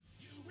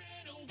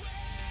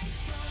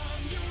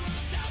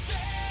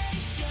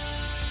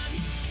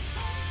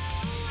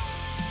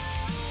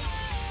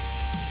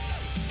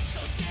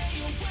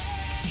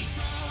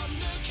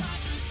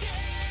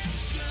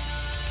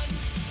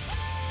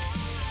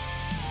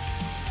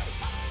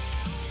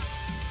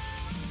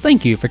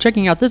Thank you for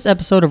checking out this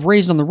episode of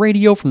Raised on the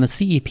Radio from the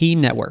CEP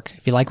Network.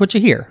 If you like what you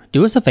hear,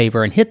 do us a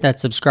favor and hit that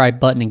subscribe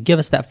button and give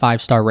us that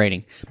 5-star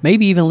rating.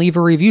 Maybe even leave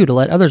a review to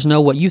let others know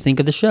what you think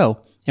of the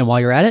show. And while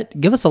you're at it,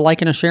 give us a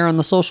like and a share on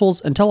the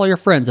socials and tell all your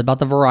friends about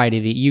the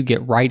variety that you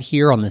get right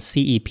here on the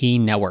CEP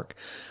Network.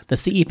 The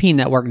CEP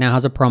Network now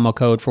has a promo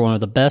code for one of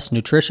the best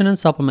nutrition and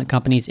supplement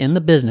companies in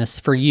the business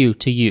for you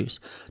to use.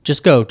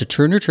 Just go to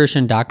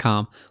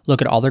TrueNutrition.com,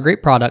 look at all their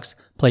great products,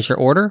 place your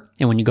order,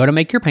 and when you go to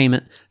make your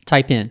payment,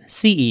 type in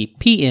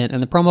CEPN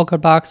in the promo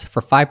code box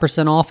for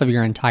 5% off of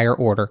your entire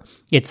order.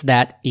 It's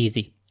that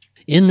easy.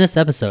 In this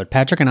episode,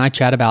 Patrick and I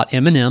chat about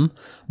Eminem,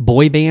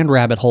 boy band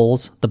rabbit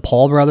holes, the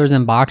Paul brothers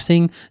in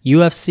boxing,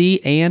 UFC,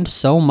 and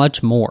so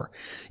much more.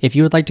 If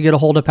you would like to get a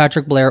hold of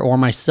Patrick Blair or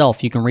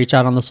myself, you can reach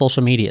out on the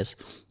social medias.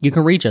 You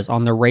can reach us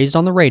on the Raised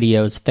on the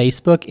Radio's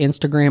Facebook,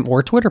 Instagram,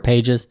 or Twitter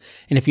pages.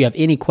 And if you have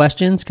any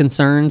questions,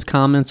 concerns,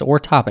 comments, or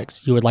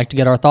topics you would like to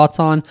get our thoughts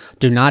on,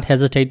 do not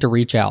hesitate to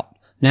reach out.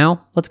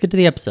 Now, let's get to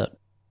the episode.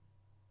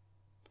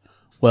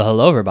 Well,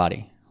 hello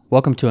everybody.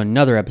 Welcome to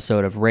another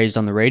episode of Raised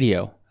on the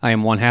Radio. I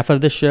am one half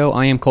of this show.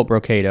 I am Colt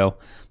Brocado,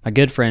 my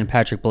good friend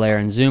Patrick Blair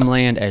in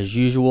Zoomland as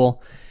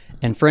usual.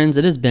 And friends,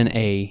 it has been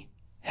a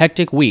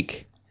hectic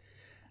week.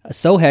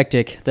 So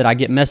hectic that I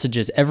get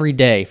messages every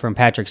day from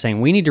Patrick saying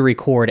we need to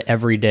record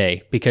every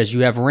day because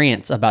you have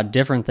rants about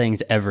different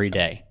things every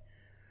day.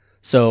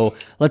 So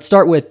let's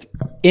start with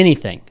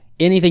anything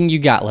you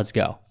got. Let's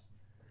go.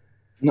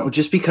 No,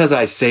 just because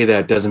I say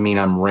that doesn't mean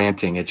I'm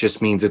ranting. It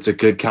just means it's a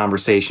good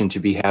conversation to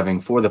be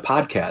having for the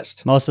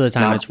podcast. Most of the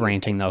time it's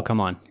ranting though.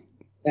 Come on.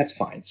 That's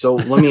fine. So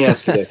let me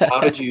ask you this.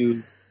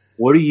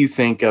 What do you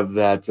think of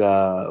that?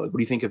 What do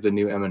you think of the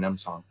new Eminem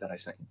song that I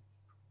sang?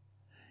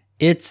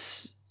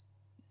 It's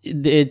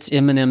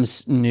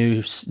Eminem's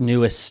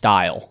newest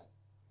style,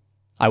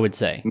 I would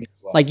say.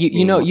 Like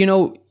you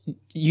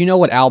know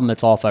what album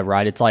it's off of,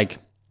 right? It's like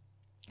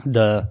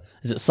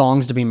is it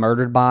Songs to Be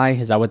Murdered By?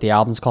 Is that what the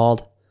album's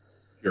called?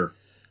 Sure.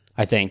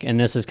 I think. And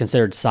this is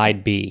considered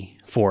side B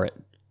for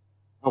it.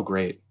 Oh,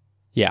 great.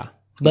 Yeah.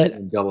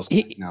 But double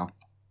now.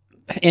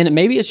 And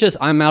maybe it's just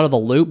I'm out of the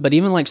loop, but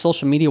even like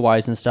social media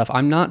wise and stuff,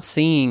 I'm not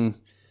seeing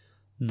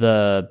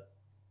the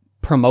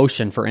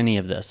promotion for any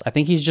of this. I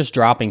think he's just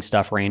dropping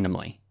stuff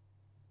randomly.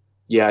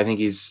 Yeah, I think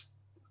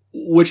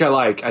which I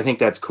like. I think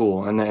that's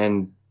cool. And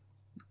then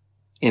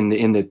in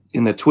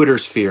the Twitter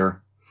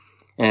sphere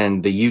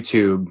and the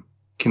YouTube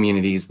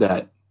communities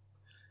that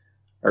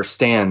are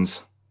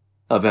stans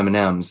of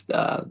Eminem's,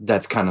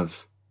 that's kind of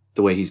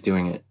the way he's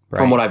doing it, right,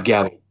 from what I've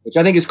gathered, which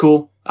I think is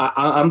cool.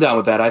 I'm down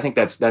with that. I think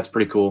that's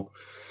pretty cool.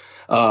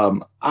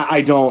 So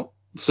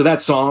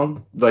that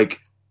song, like,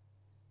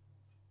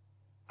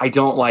 I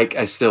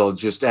still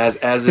just as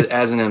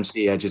an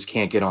MC, I just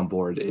can't get on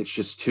board. It's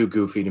just too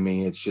goofy to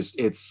me.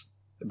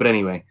 But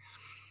anyway,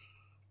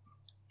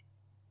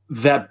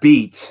 that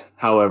beat,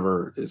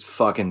 however, is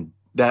fucking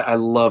that. I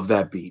love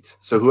that beat.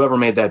 So whoever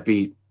made that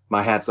beat,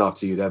 my hat's off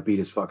to you. That beat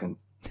is fucking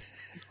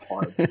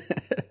hard.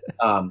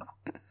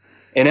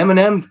 And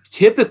Eminem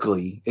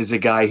typically is a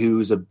guy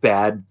who's a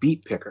bad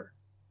beat picker.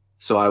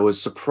 So I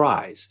was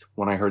surprised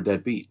when I heard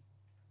that beat.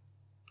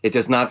 It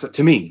does not,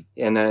 to me,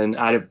 and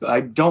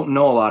I don't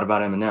know a lot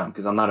about Eminem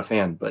because I'm not a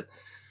fan, but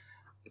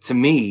to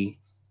me,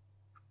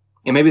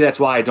 and maybe that's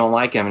why I don't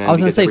like Eminem. I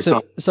was going to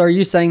say, so are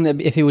you saying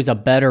that if he was a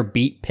better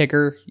beat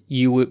picker,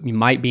 you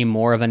might be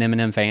more of an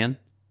Eminem fan?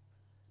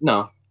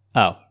 No.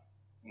 Oh.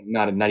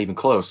 Not even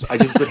close. I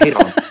just would hate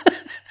on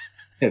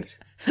him.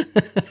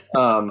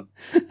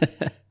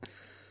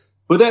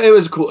 But it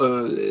was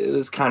cool. It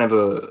was kind of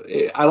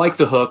I like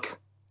the hook,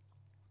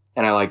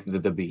 and I like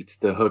the beat.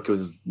 The hook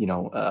was,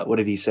 what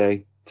did he say?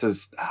 It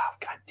says,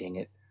 God dang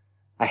it.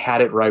 I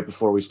had it right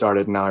before we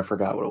started, and now I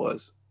forgot what it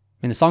was.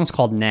 I mean, the song's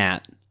called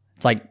Nat.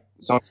 It's like...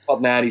 The song's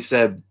called Nat. He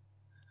said,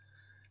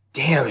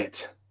 damn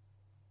it.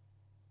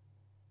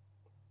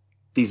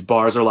 These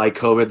bars are like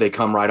COVID. They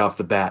come right off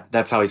the bat.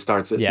 That's how he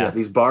starts it. Yeah.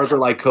 These bars are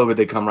like COVID.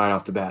 They come right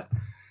off the bat.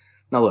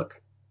 Now,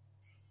 look.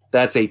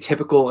 That's a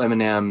typical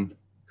Eminem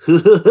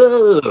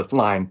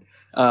line,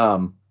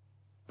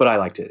 but I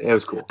liked it. It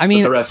was cool. I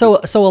mean, so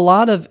a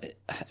lot of,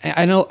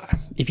 I know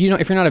if you're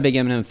not a big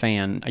Eminem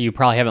fan, you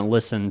probably haven't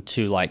listened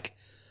to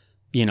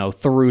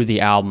through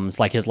the albums,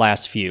 like his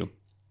last few.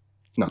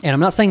 No. And I'm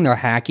not saying they're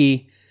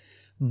hacky,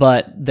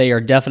 but they are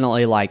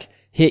definitely like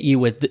hit you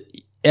with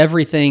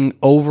everything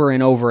over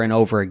and over and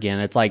over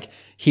again. It's like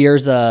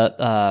here's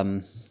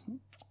a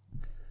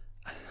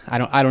I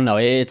don't know.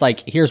 It's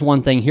like here's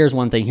one thing,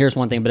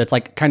 but it's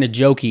like kind of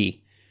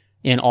jokey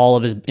in all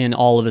of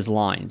his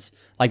lines.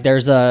 Like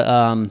there's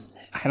I don't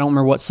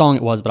remember what song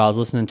it was, but I was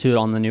listening to it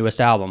on the newest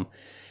album,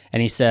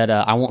 and he said,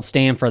 "I won't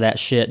stand for that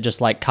shit,"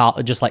 just like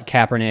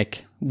Kaepernick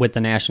with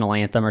the national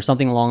anthem or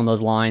something along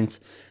those lines.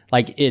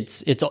 Like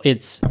it's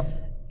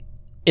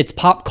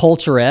pop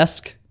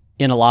culture-esque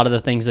in a lot of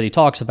the things that he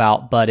talks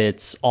about, but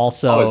it's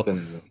also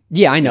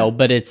Yeah, I know,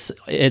 but it's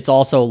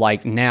also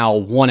like now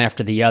one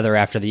after the other,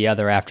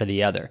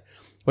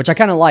 which I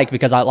kind of like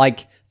because I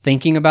like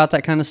thinking about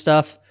that kind of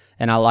stuff,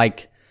 and I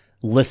like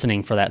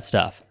listening for that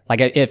stuff.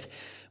 Like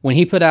when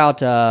he put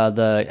out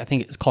I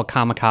think it's called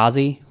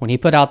Kamikaze, when he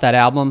put out that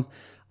album,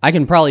 I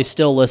can probably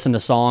still listen to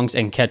songs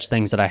and catch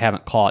things that I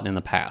haven't caught in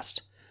the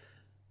past.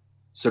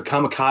 So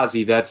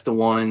Kamikaze, that's the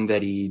one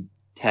that he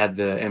had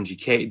the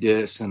MGK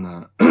diss and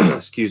the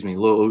excuse me,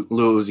 Lil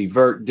Uzi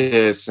Vert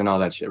diss and all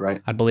that shit,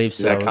 right? I believe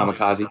so. Is that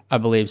Kamikaze? I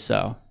believe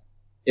so.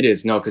 It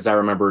is. No, because I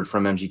remembered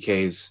from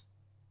MGK's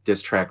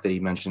diss track that he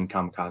mentioned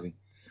Kamikaze.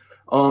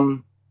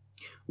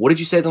 What did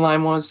you say the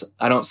line was?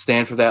 I don't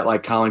stand for that,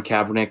 like Colin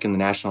Kaepernick in the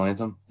national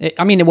anthem.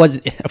 It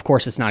was, of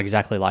course, it's not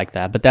exactly like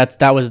that, but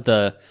that was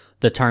the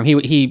term.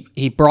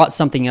 He brought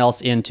something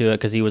else into it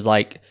because he was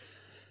like,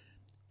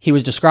 he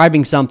was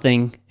describing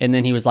something, and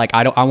then he was like,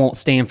 I won't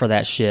stand for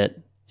that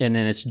shit. And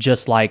then it's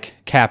just like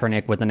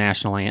Kaepernick with the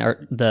national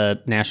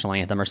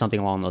anthem or something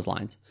along those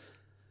lines.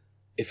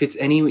 If it's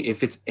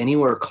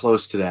anywhere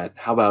close to that,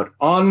 how about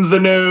on the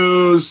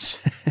nose,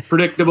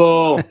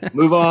 predictable,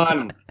 move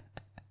on.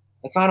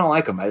 That's why I don't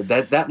like him.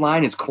 That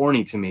line is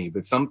corny to me,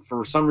 but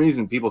for some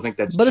reason people think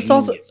that's. But genius. It's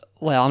also,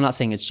 well, I'm not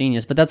saying it's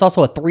genius, but that's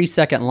also a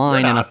 3-second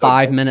line in a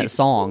 5-minute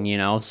song, you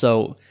know.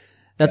 So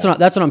that's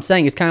what I'm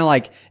saying. It's kind of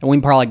like, and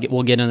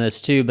we'll get into this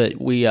too.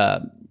 But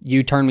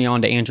you turned me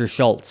on to Andrew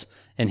Schultz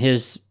and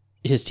his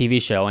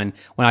TV show, and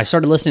when I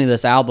started listening to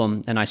this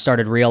album, and I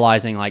started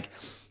realizing like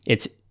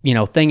it's, you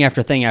know, thing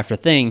after thing after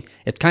thing,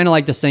 it's kind of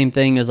like the same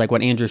thing as like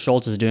what Andrew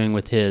Schultz is doing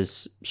with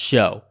his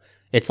show.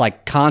 It's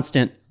like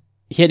constant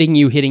hitting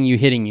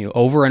you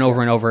over and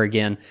over and over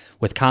again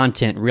with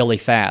content really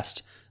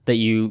fast that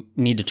you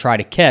need to try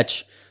to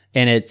catch.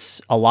 And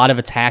a lot of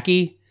it's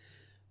hacky,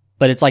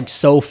 but it's like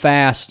so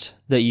fast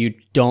that you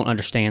don't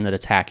understand that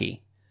it's hacky.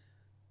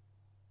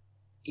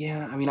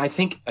 Yeah. I mean, I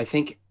think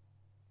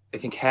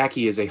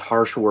hacky is a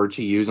harsh word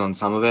to use on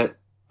some of it.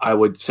 I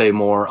would say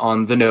more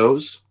on the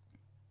nose,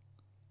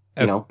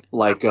 you know,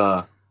 like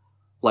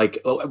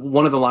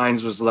one of the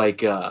lines was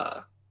like,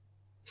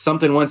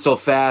 something went so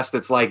fast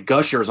it's like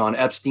Gushers on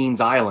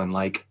Epstein's Island.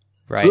 Like,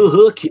 right.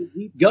 Kids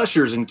eat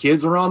Gushers and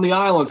kids are on the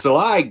island. So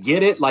I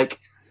get it. Like,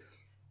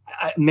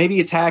 maybe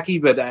it's hacky,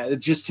 but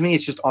just to me,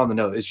 it's just on the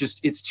nose.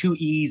 It's too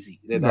easy.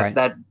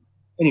 That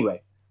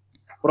anyway.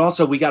 But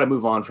also, we got to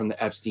move on from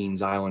the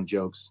Epstein's Island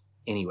jokes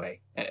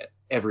anyway.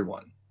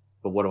 Everyone.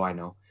 But what do I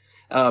know?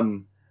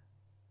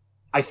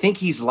 I think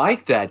he's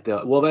like that,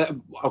 though.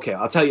 Well, okay,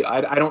 I'll tell you.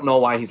 I don't know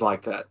why he's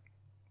like that,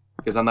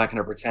 because I'm not going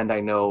to pretend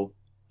I know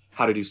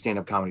how to do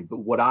stand-up comedy. But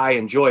what I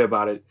enjoy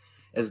about it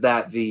is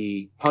that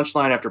the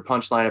punchline after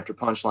punchline after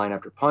punchline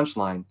after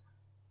punchline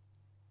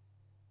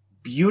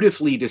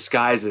beautifully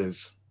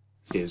disguises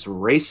his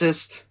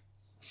racist,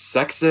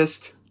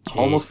 sexist,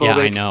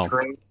 homophobic,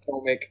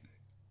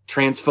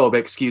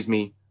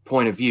 transphobic,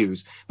 point of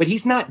views. But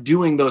he's not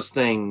doing those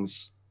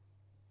things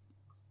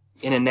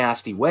in a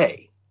nasty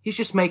way. He's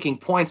just making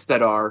points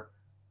that are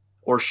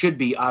or should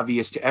be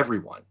obvious to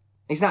everyone.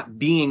 He's not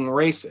being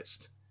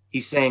racist.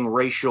 He's saying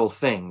racial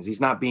things.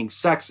 He's not being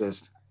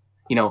sexist.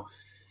 You know,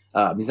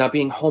 he's not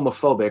being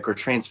homophobic or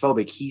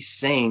transphobic. He's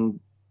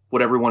saying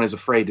what everyone is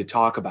afraid to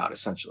talk about,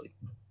 essentially.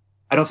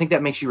 I don't think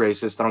that makes you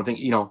racist. I don't think,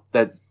 you know,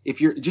 that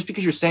if you're just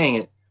because you're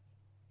saying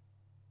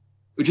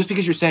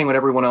what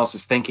everyone else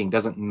is thinking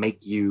doesn't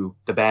make you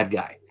the bad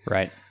guy.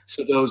 Right.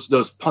 So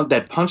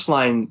that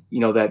punchline, you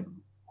know, that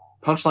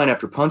punchline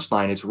after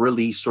punchline is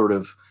really sort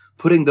of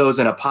putting those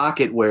in a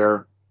pocket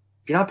where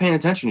if you're not paying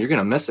attention, you're going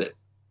to miss it.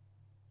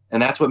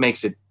 And that's what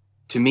makes it,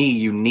 to me,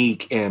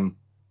 unique and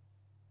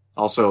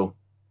also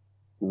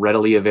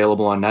readily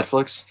available on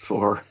Netflix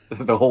for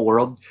the whole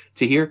world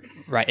to hear.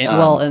 Right. And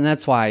and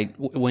that's why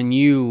when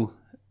you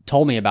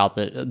told me about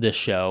this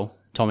show,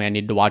 told me I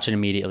needed to watch it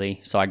immediately.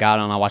 So I got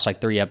on, I watched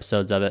like 3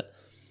 episodes of it.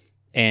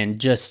 And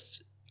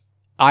just,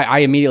 I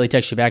immediately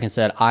texted you back and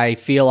said, I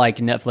feel like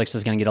Netflix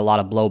is going to get a lot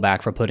of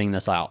blowback for putting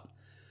this out.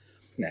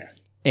 Nah.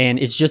 And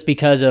it's just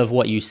because of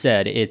what you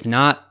said. It's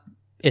not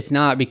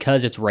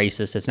because it's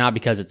racist. It's not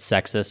because it's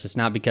sexist. It's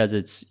not because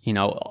it's, you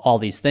know, all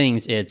these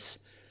things. It's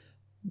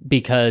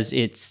because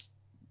it's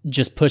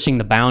just pushing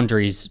the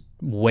boundaries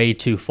way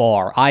too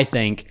far. I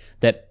think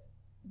that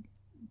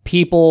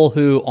people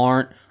who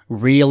aren't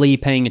really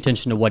paying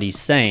attention to what he's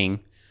saying,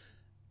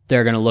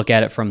 they're going to look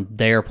at it from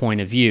their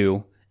point of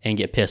view and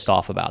get pissed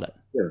off about it.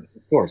 Sure,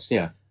 of course,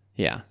 yeah.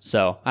 Yeah,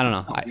 so I don't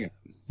know.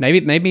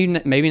 Maybe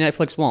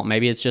Netflix won't.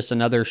 Maybe it's just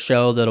another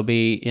show that'll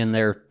be in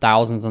their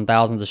thousands and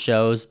thousands of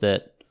shows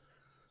that,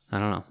 I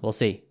don't know. We'll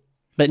see.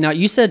 But now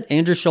you said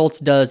Andrew Schultz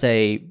does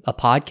a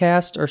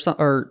podcast or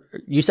something, or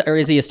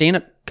is he a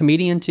stand-up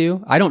comedian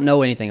too? I don't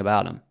know anything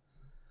about him.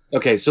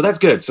 Okay, so that's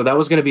good. So that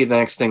was going to be the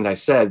next thing that I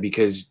said,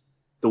 because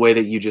the way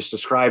that you just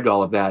described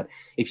all of that,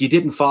 if you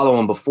didn't follow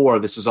him before,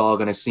 this is all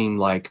going to seem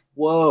like,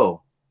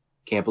 whoa,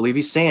 can't believe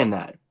he's saying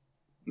that.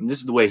 And this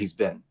is the way he's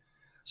been.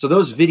 So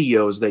those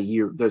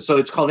videos so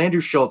it's called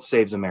Andrew Schultz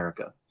Saves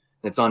America.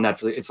 It's on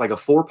Netflix. It's like a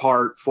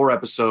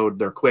 4-episode.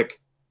 They're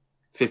quick,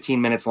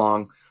 15 minutes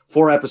long,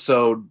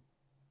 4-episode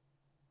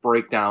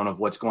breakdown of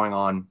what's going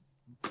on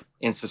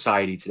in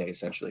society today,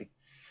 essentially.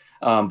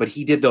 But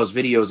he did those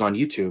videos on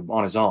YouTube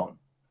on his own.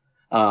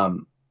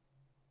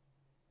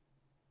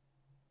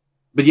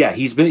 but yeah,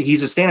 he's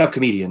a stand-up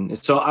comedian.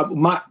 So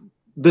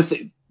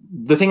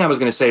the thing I was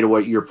going to say to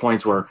what your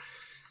points were,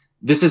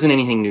 this isn't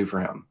anything new for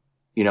him.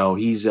 You know,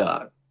 he's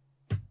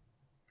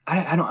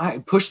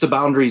I push the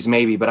boundaries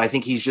maybe, but I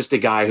think he's just a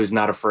guy who's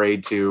not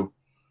afraid to.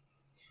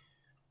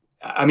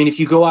 I mean, if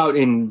you go out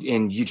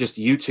and you just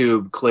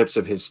YouTube clips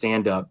of his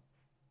stand-up,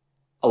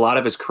 a lot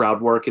of his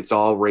crowd work, it's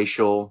all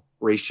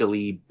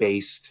racially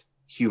based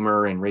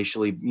humor and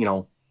racially, you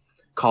know,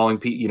 calling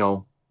people, you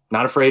know,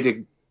 not afraid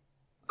to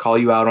call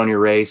you out on your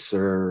race.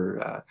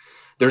 Or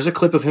there's a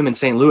clip of him in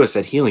St. Louis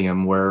at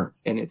Helium where,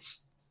 and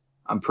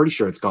I'm pretty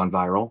sure it's gone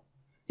viral.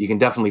 You can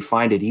definitely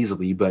find it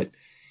easily, but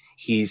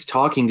he's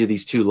talking to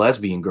these two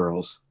lesbian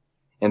girls,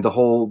 and the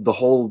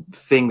whole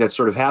thing that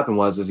sort of happened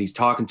was, as he's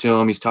talking to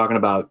them, he's talking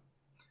about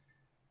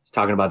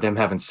them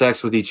having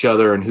sex with each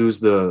other and who's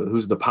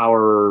the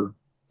power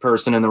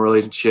person in the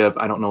relationship.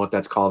 I don't know what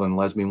that's called in the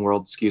lesbian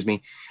world. Excuse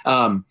me.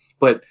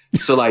 But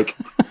so like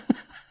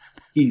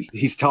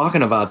he's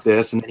talking about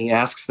this, and then he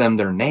asks them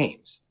their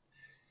names.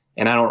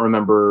 And I don't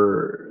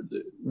remember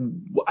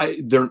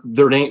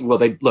their name. Well,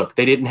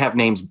 they didn't have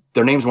names.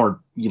 Their names weren't,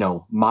 you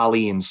know,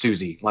 Molly and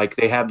Susie. Like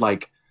they had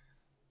like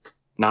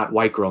not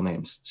white girl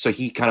names. So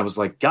he kind of was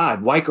like,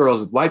 God, white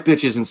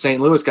bitches in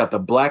St. Louis got the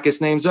blackest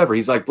names ever.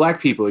 He's like,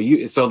 black people.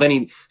 So then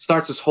he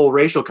starts this whole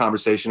racial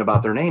conversation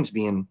about their names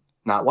being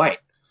not white.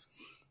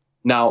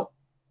 Now,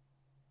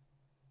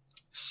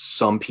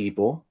 some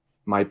people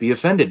might be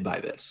offended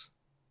by this.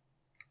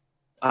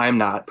 I'm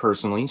not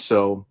personally,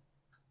 so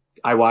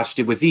I watched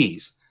it with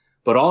ease.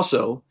 But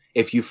also,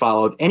 if you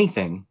followed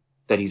anything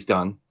that he's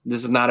done,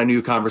 this is not a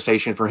new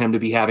conversation for him to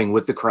be having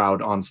with the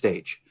crowd on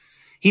stage.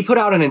 He put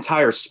out an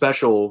entire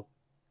special,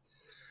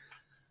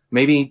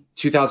 maybe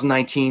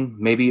 2019,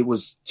 maybe it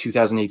was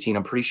 2018.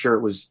 I'm pretty sure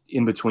it was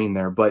in between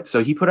there. But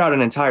so he put out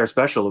an entire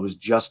special. It was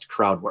just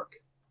crowd work.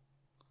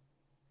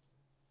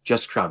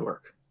 Just crowd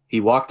work. He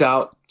walked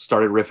out,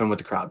 started riffing with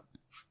the crowd.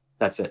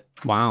 That's it.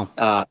 Wow.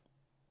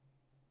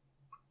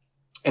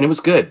 And it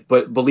was good.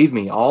 But believe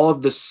me, all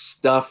of the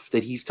stuff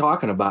that he's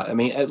talking about, I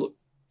mean,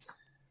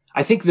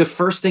 I think the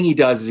first thing he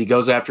does is he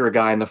goes after a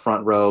guy in the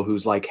front row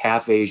who's like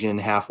half Asian,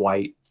 half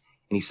white.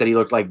 And he said he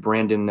looked like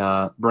Brendan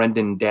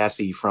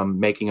Dassey from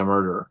Making a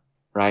Murderer,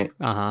 right?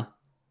 Uh-huh.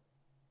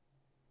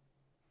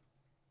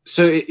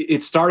 So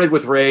it started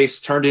with race,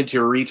 turned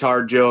into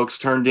retard jokes,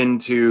 turned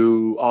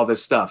into all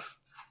this stuff.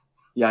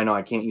 Yeah, I know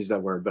I can't use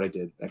that word, but I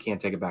did. I can't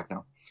take it back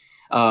now.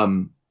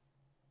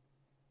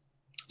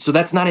 So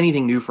that's not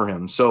anything new for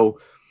him. So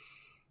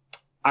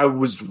I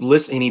was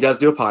listening. He does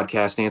do a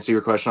podcast, to answer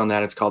your question on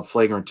that. It's called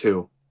Flagrant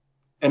 2.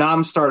 And I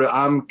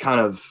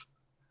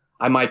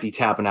might be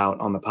tapping out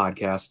on the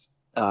podcast.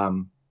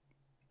 I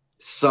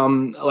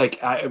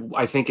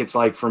think it's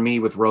like for me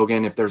with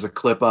Rogan, if there's a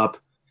clip up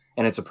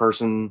and it's a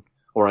person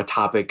or a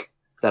topic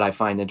that I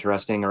find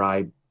interesting or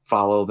I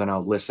follow, then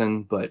I'll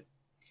listen. But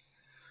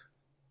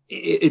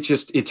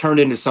it turned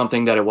into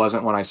something that it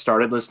wasn't when I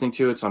started listening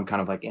to it. So I'm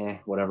kind of like,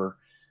 whatever.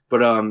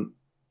 But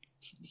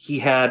he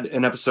had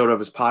an episode of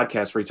his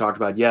podcast where he talked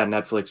about,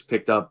 Netflix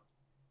picked up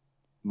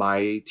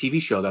my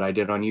TV show that I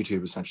did on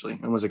YouTube essentially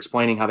and was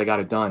explaining how they got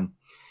it done.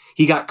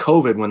 He got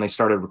COVID when they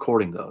started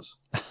recording those.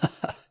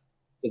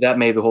 That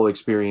made the whole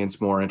experience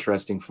more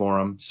interesting for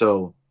him.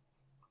 So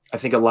I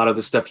think a lot of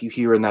the stuff you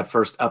hear in that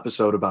first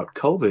episode about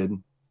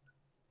COVID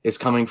is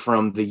coming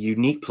from the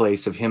unique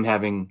place of him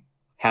having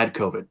had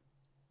COVID.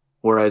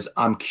 Whereas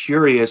I'm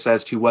curious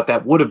as to what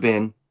that would have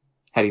been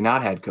had he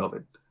not had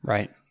COVID.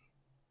 Right.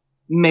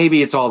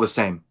 Maybe it's all the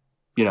same,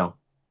 you know.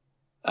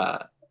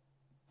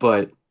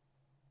 But,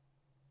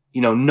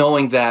 you know,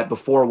 knowing that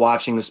before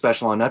watching the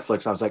special on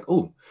Netflix, I was like,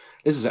 ooh,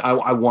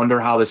 I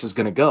wonder how this is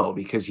going to go,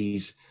 because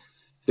his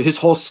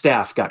whole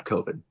staff got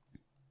COVID.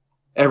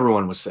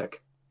 Everyone was sick.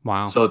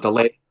 Wow. So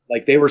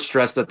they were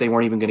stressed that they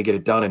weren't even going to get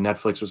it done and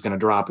Netflix was going to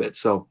drop it.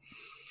 So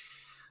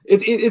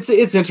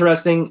it's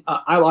interesting.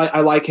 I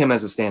like him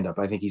as a stand-up.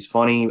 I think he's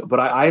funny, but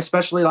I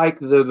especially like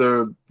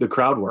the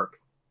crowd work.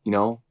 You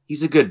know,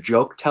 he's a good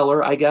joke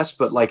teller, I guess,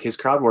 but like his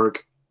crowd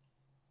work,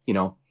 you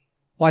know.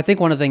 Well, I think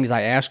one of the things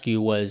I asked you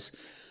was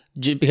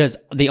because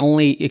the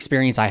only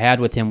experience I had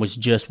with him was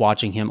just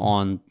watching him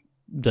on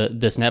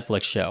this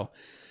Netflix show.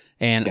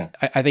 And yeah.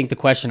 I think the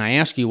question I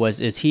asked you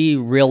was, is he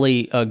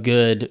really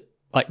good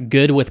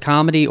with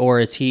comedy,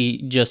 or is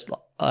he just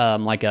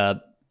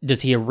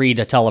does he read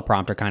a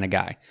teleprompter kind of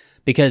guy?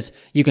 Because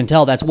you can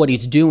tell that's what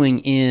he's doing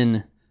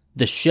in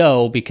the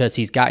show, because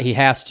he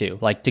has to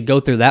go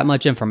through that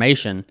much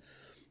information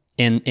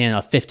in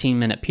a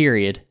 15-minute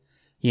period.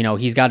 You know,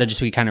 he's got to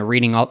just be kind of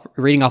reading off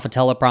a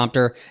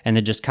teleprompter and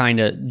then just kind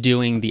of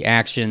doing the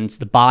actions,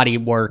 the body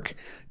work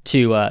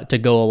to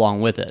go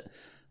along with it.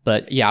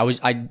 But yeah,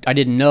 I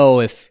didn't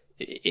know if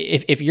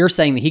you're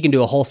saying that he can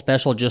do a whole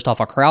special just off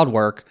of crowd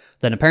work,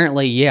 then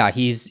apparently, yeah,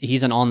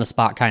 he's an on the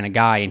spot kind of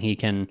guy, and he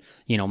can,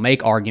 you know,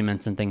 make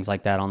arguments and things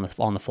like that on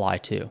the fly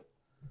too.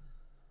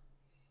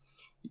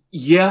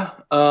 Yeah,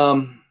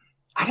 I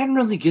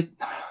didn't get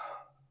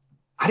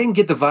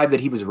the vibe that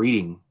he was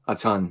reading a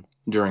ton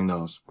during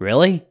those.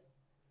 Really?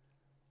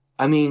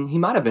 I mean, he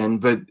might have been,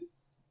 but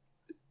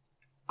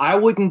I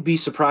wouldn't be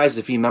surprised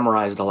if he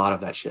memorized a lot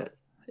of that shit.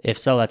 If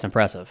so, that's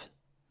impressive.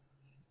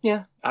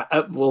 Yeah.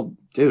 Well,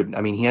 dude,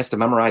 I mean, he has to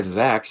memorize his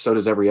act. So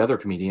does every other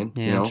comedian.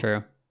 Yeah, you know?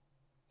 true.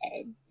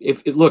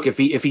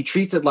 If he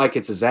treats it like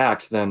it's his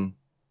act, then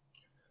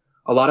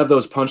a lot of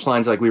those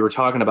punchlines, like we were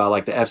talking about,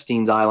 like the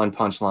Epstein's Island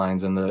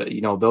punchlines and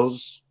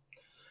those,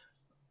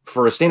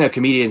 for a stand-up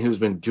comedian who's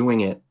been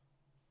doing it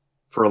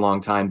for a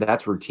long time,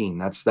 that's routine.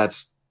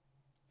 That's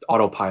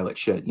autopilot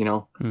shit,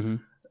 Mm-hmm.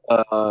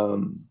 I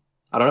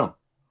don't know.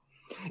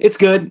 It's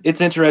good. It's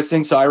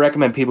interesting. So I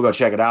recommend people go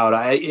check it out.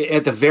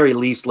 At the very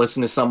least,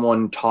 listen to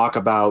someone talk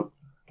about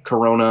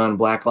Corona and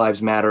Black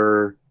Lives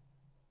Matter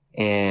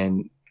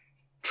and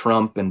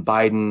Trump and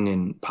Biden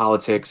and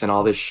politics and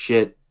all this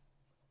shit.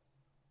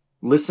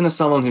 Listen to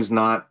someone who's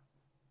not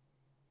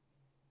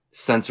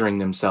censoring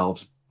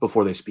themselves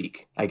before they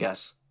speak, I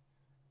guess.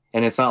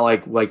 And it's not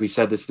like we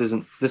said,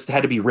 this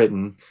had to be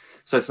written.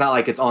 So it's not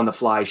like it's on the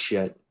fly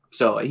shit.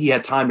 So he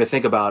had time to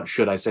think about,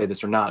 should I say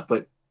this or not?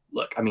 But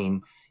look, I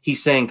mean,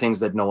 he's saying things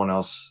that no one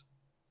else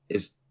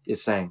is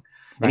saying.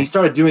 Right. And he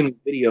started doing these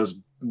videos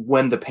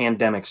when the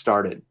pandemic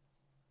started.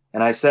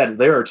 And I said,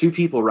 there are two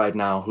people right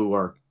now who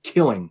are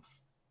killing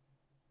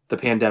the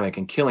pandemic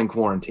and killing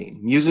quarantine.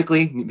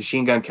 Musically,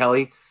 Machine Gun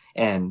Kelly,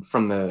 and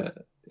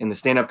in the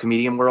stand-up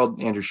comedian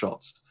world, Andrew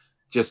Schultz.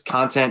 Just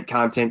content,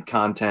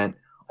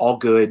 all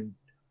good,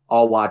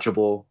 all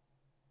watchable.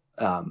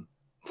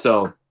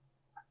 So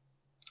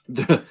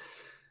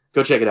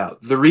go check it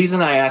out. The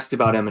reason I asked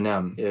about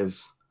Eminem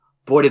is,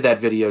 boy, did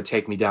that video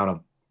take me down a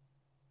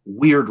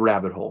weird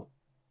rabbit hole.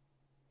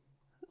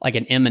 Like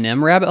an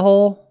Eminem rabbit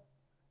hole?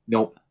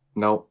 Nope.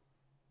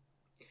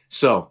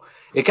 So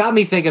it got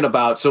me thinking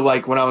about, so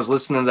like when I was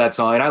listening to that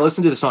song, and I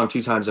listened to the song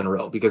 2 times in a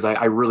row because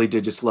I really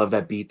did just love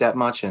that beat that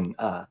much. And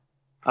I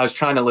was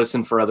trying to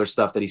listen for other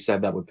stuff that he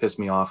said that would piss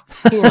me off.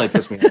 He didn't really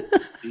piss me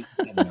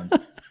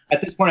off.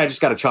 At this point, I just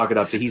got to chalk it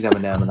up to he's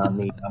Eminem and I'm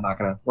me.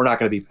 We're not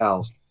going to be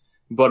pals.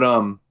 But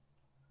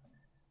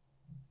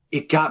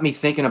it got me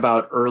thinking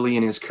about early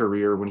in his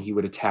career when he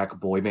would attack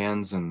boy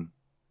bands and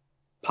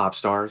pop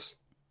stars.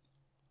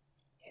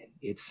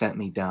 It sent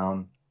me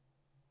down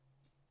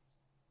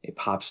a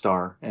pop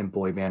star and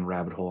boy band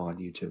rabbit hole on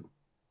YouTube.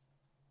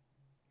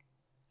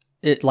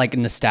 It like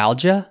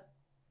nostalgia?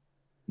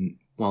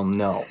 Well,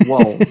 no.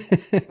 Well,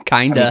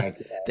 kinda. I mean,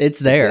 it's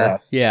there.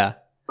 Yes. Yeah.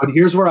 But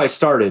here's where I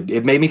started.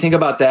 It made me think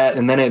about that,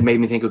 and then it made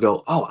me think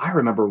oh, I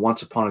remember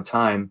once upon a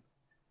time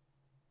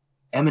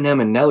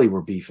Eminem and Nelly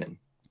were beefing.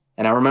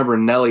 And I remember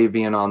Nelly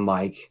being on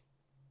like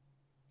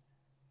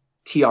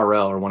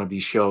TRL or one of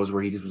these shows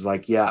where he just was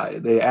like, yeah,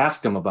 they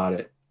asked him about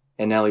it.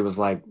 And Nelly was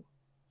like,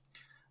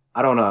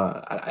 I don't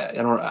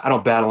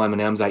battle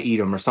M&Ms, I eat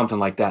them, or something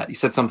like that. He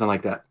said something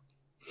like that.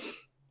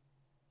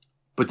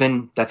 But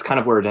then that's kind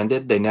of where it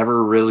ended.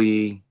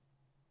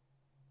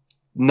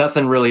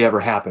 Nothing really ever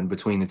happened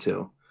between the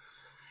two.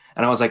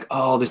 And I was like,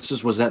 oh,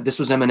 this was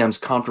Eminem's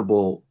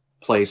comfortable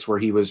place where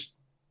he was,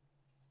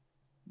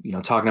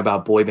 talking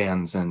about boy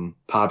bands and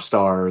pop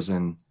stars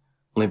and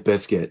Limp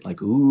Bizkit.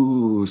 Like,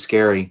 ooh,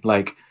 scary.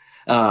 Like,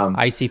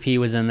 ICP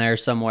was in there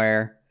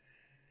somewhere.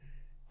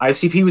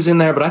 ICP was in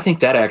there, but I think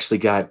that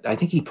actually I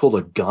think he pulled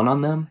a gun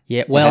on them.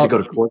 Yeah, well, had to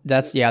go to court.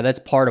 That's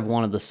part of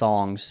one of the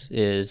songs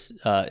is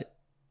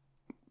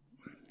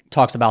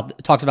talks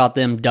about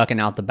them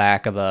ducking out the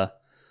back of a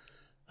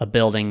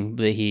building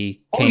that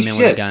he came in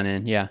with a gun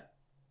in. Yeah.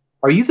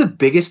 Are you the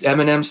biggest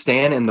Eminem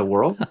stan in the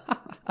world?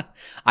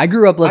 I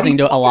grew up listening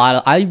to a lot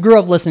of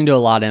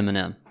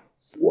Eminem.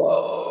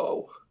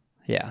 Whoa.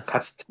 Yeah.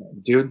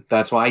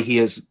 That's why he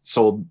has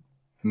sold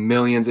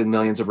millions and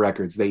millions of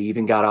records. They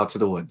even got out to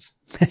the woods.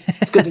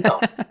 It's good to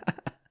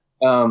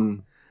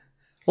know.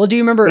 Well, do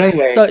you remember?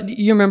 Anyway, so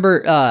you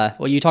remember?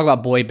 You talk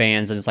about boy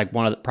bands, and it's like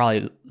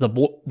probably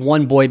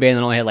one boy band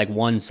that only had like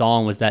one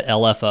song was that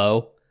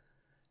LFO.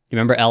 You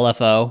remember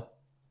LFO?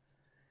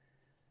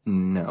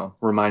 No,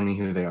 remind me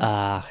who they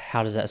are.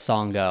 How does that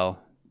song go?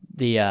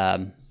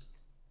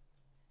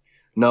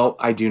 No,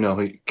 I do know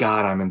who.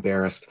 God, I'm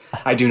embarrassed.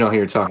 I do know who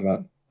you're talking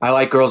about. I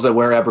like girls that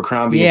wear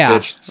Abercrombie. Yeah,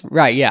 and Fitch.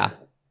 Right. Yeah,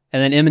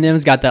 and then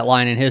Eminem's got that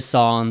line in his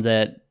song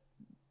that.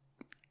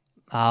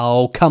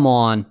 Oh, come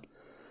on.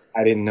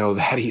 I didn't know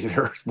that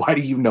either. Why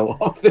do you know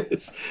all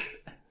this?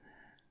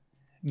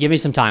 Give me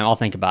some time. I'll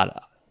think about it.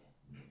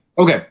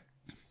 Okay.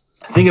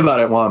 Think about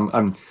it while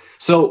I'm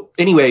so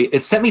anyway,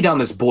 it sent me down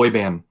this boy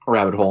band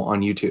rabbit hole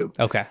on YouTube.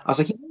 Okay. I was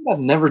like, what I've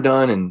never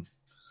done in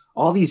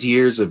all these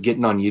years of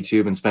getting on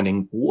YouTube and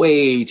spending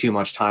way too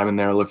much time in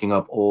there looking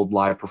up old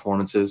live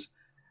performances.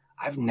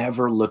 I've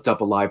never looked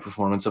up a live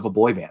performance of a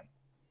boy band.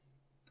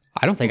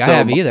 I don't think I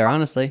have either,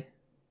 honestly.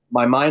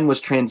 My mind was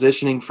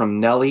transitioning from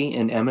Nelly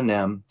and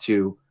Eminem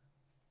to,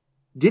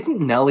 didn't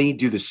Nelly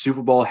do the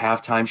Super Bowl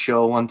halftime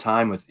show one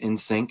time with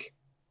NSYNC?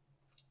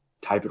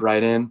 Type it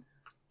right in.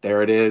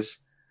 There it is.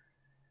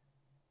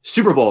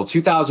 Super Bowl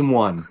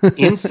 2001.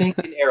 NSYNC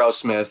and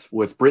Aerosmith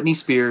with Britney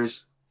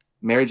Spears,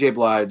 Mary J.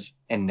 Blige,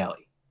 and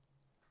Nelly.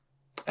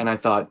 And I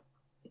thought,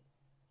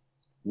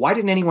 why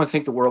didn't anyone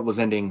think the world was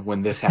ending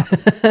when this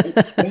happened?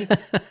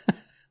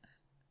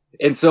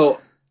 And so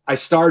I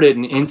started,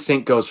 and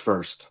NSYNC goes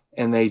first,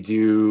 and they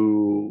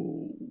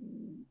do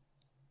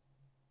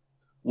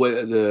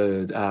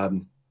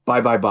the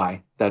Bye Bye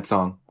Bye, that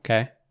song.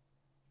 Okay.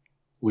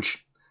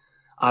 Which,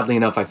 oddly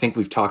enough, I think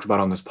we've talked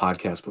about on this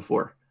podcast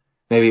before.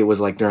 Maybe it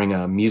was like during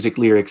a music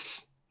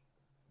lyrics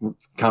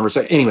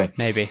conversation. Anyway.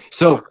 Maybe.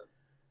 So,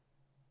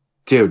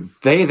 dude,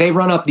 they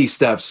run up these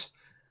steps.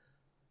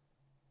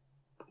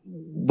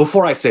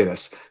 Before I say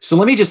this, so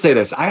let me just say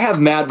this. I have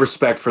mad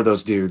respect for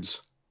those dudes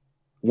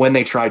when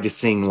they tried to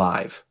sing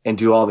live and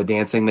do all the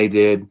dancing they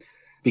did.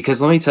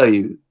 Because let me tell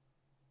you,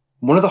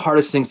 one of the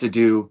hardest things to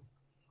do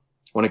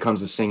when it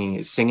comes to singing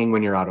is singing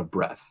when you're out of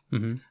breath.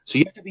 Mm-hmm. So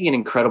you have to be in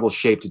incredible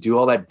shape to do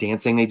all that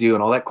dancing they do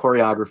and all that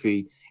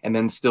choreography and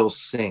then still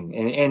sing.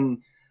 And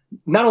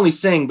not only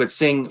sing, but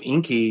sing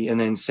in key and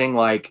then sing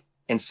like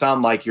and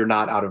sound like you're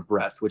not out of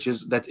breath, which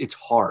is it's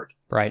hard.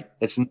 Right.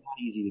 It's not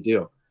easy to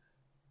do.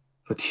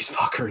 But these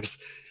fuckers,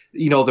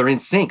 they're in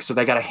sync, so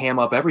they got to ham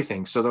up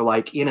everything. So they're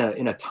like in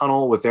a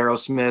tunnel with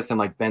Aerosmith and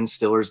like Ben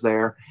Stiller's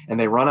there, and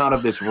they run out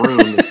of this room.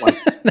 That's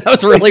like, that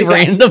was really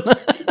random.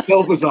 It's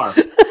so bizarre.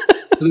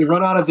 So they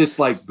run out of this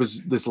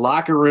this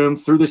locker room,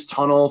 through this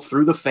tunnel,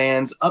 through the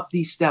fans, up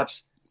these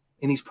steps,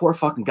 and these poor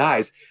fucking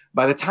guys.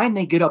 By the time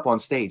they get up on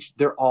stage,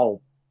 they're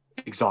all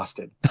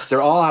exhausted.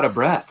 They're all out of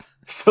breath.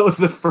 So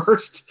the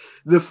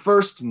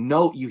first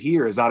note you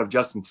hear is out of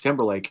Justin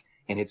Timberlake,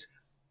 and it's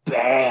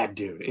bad,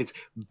 dude. It's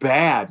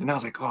bad. And I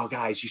was like, oh,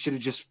 guys, you should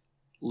have just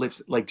lip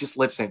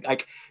sync.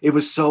 Like, it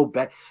was so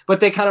bad.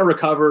 But they kind of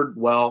recovered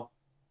well.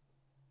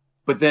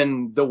 But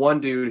then the one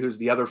dude who's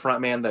the other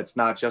front man that's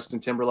not Justin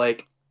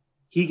Timberlake,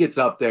 he gets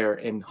up there,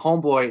 and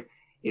homeboy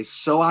is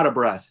so out of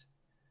breath.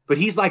 But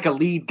he's like a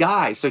lead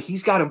guy, so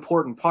he's got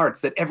important parts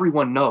that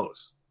everyone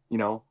knows,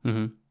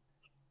 Mm-hmm.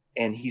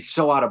 And he's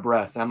so out of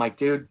breath. And I'm like,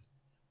 dude,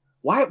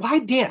 why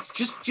dance?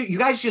 You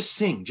guys just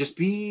sing. Just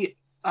be...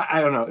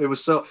 I don't know. It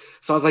was so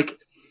I was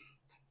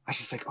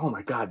just like, oh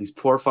my God, these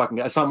poor fucking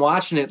guys. So I'm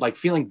watching it, like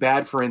feeling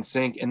bad for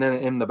NSYNC. And then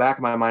in the back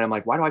of my mind, I'm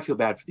like, why do I feel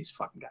bad for these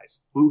fucking guys?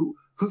 Who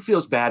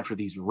feels bad for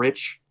these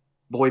rich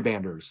boy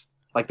banders?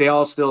 Like, they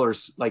all still are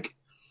like,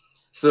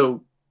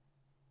 so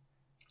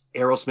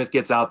Aerosmith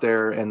gets out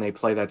there and they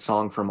play that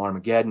song from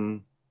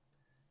Armageddon.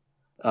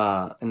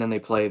 And then they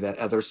play that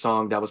other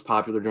song that was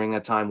popular during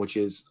that time, which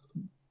is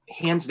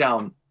hands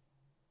down.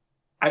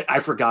 I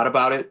forgot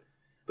about it.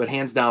 But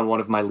hands down,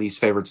 one of my least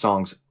favorite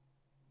songs.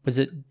 Was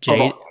it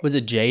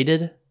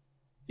Jaded?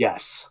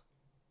 Yes.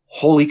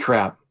 Holy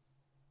crap.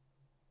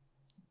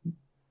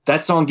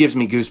 That song gives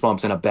me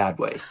goosebumps in a bad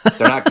way.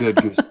 They're not good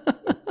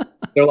goosebumps.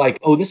 They're like,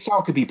 oh, this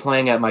song could be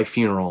playing at my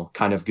funeral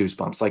kind of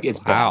goosebumps. Like,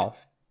 it's wow.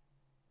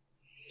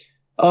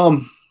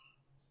 Bad.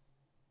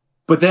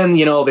 But then,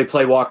 they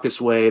play Walk This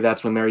Way.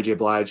 That's when Mary J.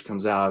 Blige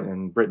comes out,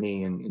 and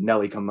Britney and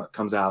Nelly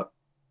comes out.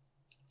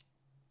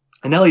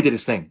 And Nelly did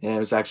his thing. And it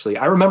was actually,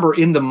 I remember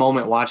in the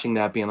moment watching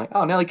that being like,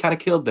 oh, Nelly kind of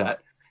killed that.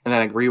 And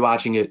then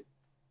rewatching it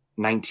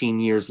 19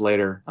 years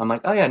later, I'm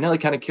like, oh yeah, Nelly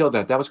kind of killed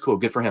that. That was cool.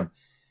 Good for him.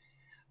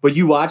 But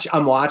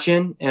I'm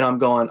watching and I'm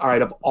going, all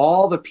right, of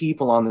all the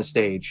people on the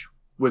stage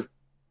with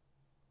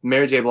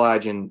Mary J.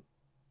 Blige and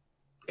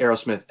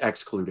Aerosmith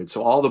excluded,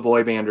 so all the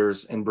boy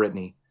banders and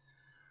Britney,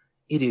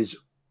 it is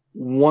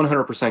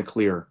 100%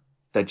 clear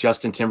that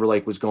Justin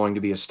Timberlake was going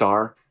to be a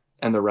star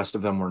and the rest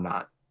of them were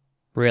not.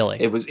 Really?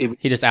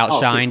 He just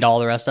outshined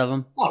all the rest of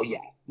them? Oh, yeah.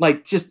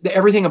 Like, just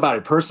everything about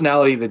it.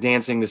 Personality, the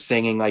dancing, the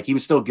singing. Like, he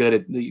was still good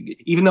at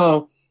even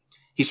though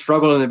he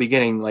struggled in the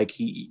beginning, like,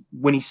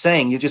 when he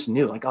sang, you just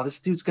knew, like, oh,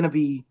 this dude's going to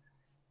be...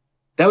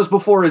 That was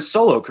before his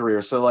solo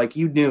career. So, like,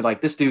 you knew,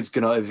 like, this dude's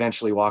going to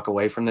eventually walk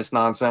away from this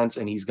nonsense,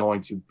 and he's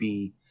going to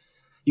be...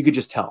 You could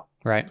just tell.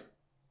 Right.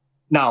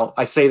 Now,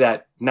 I say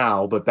that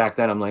now, but back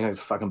then, I'm like, oh,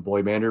 fucking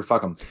boy bander,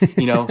 fuck him.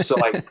 So,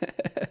 like...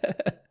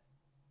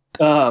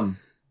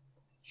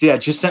 So yeah, it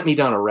just sent me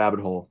down a rabbit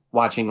hole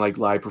watching like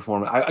live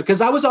performance. Because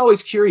I was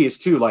always curious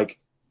too. Like,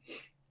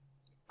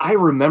 I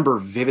remember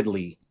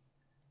vividly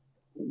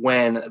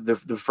when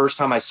the first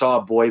time I saw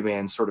a boy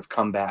band sort of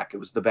come back. It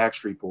was the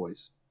Backstreet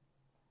Boys,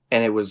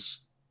 and it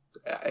was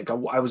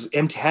I was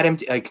had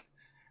empty. Like,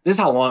 this is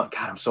how long.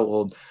 God, I'm so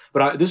old.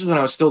 But this was when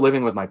I was still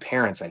living with my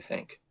parents, I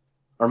think,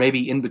 or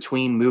maybe in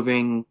between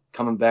moving,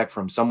 coming back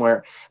from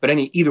somewhere. But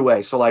either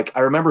way, so like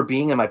I remember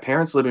being in my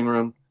parents' living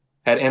room.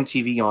 Had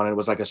MTV on. It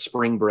was like a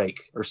spring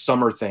break or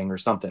summer thing or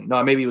something.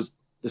 No, maybe it was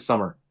the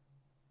summer.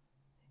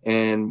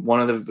 And one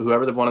of the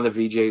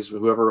VJs,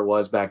 whoever it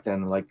was back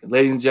then, like,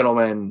 ladies and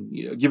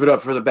gentlemen, give it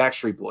up for the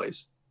Backstreet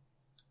Boys.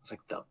 It's like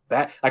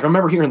I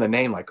remember hearing the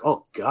name, like,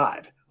 oh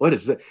God, what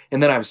is that?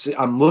 And then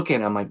I'm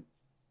looking, I'm like,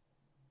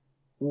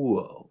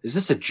 whoa, is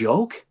this a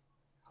joke?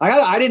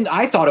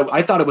 I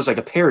thought it was like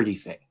a parody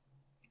thing.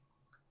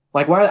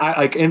 Like, why?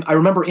 And I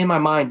remember in my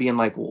mind being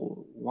like,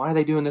 well, why are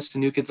they doing this to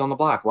New Kids on the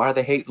Block? Why are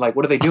they hate? Like,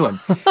 what are they doing?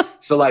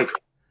 So like,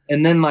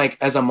 and then like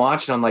as I'm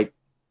watching, I'm like,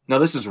 no,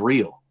 this is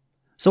real.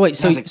 So wait,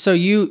 so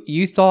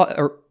you thought,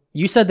 or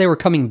you said they were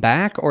coming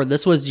back, or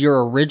this was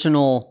your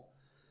original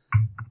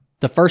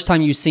The first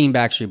time you seen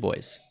Backstreet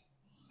Boys?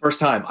 First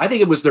time. I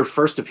think it was their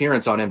first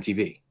appearance on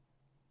MTV.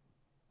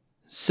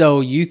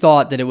 So you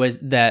thought that it was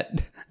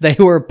that they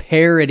were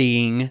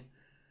parodying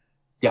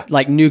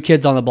like New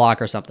Kids on the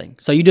Block or something.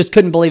 So you just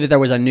couldn't believe that there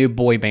was a new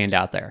boy band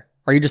out there.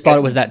 Or you just thought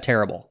it was that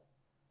terrible?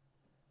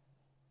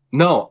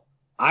 No.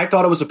 I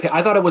thought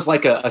it was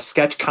like a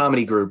sketch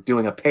comedy group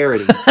doing a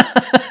parody.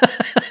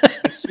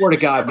 I swear to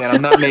God, man,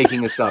 I'm not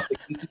making this up.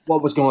 This is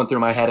what was going through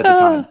my head at the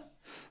time.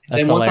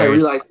 That's and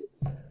hilarious.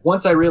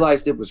 once I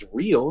realized it was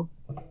real,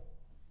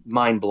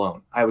 mind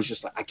blown. I was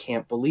just like, I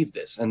can't believe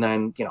this. And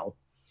then,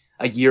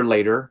 a year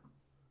later,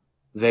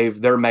 they're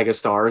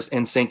megastars.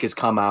 NSYNC has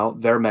come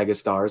out, they're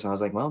megastars. And I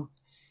was like, well,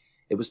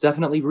 it was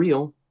definitely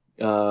real.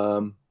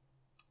 But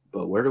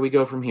where do we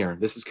go from here?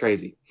 This is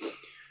crazy.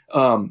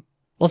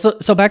 Well,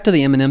 so back to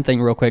the Eminem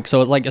thing real quick.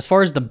 So like as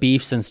far as the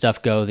beefs and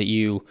stuff go that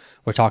you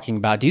were talking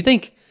about, do you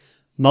think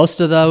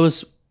most of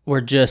those were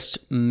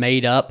just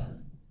made up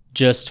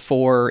just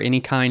for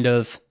any kind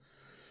of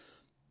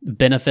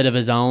benefit of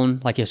his own,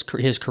 like his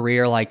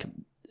career? Like,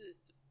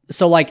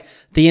 so like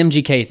the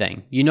MGK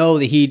thing,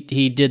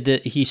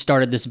 that he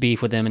started this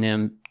beef with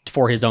Eminem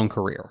for his own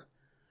career.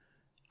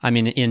 I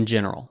mean, in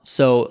general.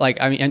 So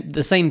like, I mean, and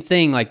the same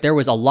thing, like there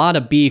was a lot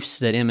of beefs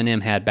that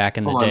Eminem had back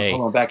in the day.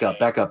 Hold on, back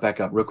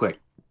up real quick.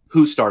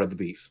 Who started the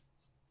beef?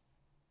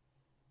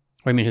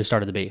 What do you mean, who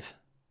started the beef?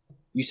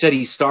 You said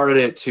he started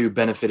it to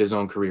benefit his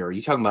own career. Are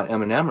you talking about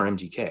Eminem or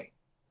MGK?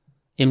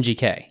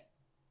 MGK.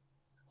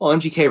 Well,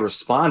 MGK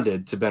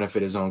responded to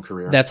benefit his own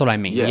career. That's what I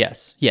mean.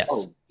 Yes.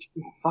 Oh,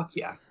 fuck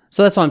yeah.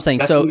 So that's what I'm saying.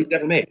 Best movies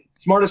ever made.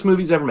 Smartest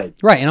movies ever made.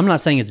 Right, and I'm not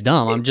saying it's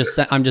dumb. I'm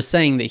just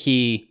saying that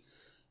he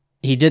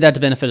did that to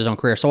benefit his own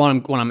career. So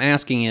what I'm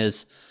asking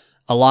is,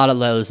 a lot of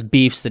those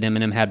beefs that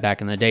Eminem had back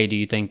in the day, do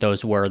you think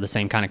those were the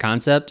same kind of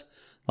concept?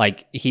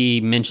 Like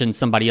he mentioned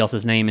somebody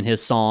else's name in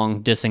his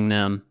song, dissing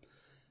them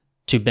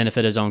to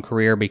benefit his own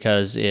career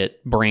because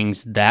it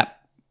brings that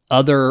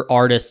other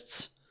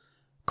artist's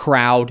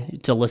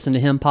crowd to listen to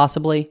him,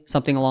 possibly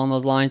something along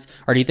those lines?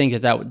 Or do you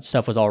think that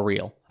stuff was all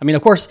real? I mean,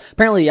 of course,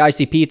 apparently the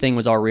ICP thing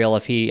was all real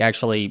if he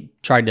actually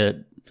tried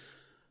to,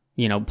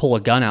 pull a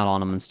gun out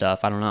on him and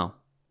stuff. I don't know.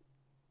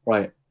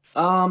 Right.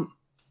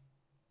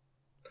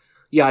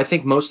 Yeah, I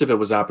think most of it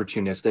was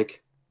opportunistic,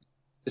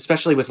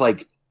 especially with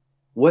like,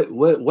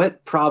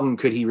 what problem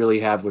could he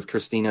really have with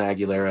Christina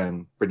Aguilera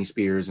and Britney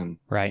Spears and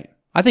right?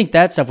 I think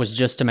that stuff was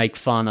just to make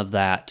fun of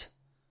that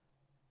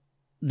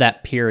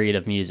period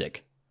of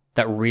music,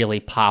 that really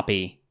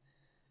poppy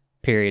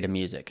period of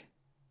music.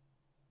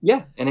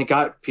 Yeah, and it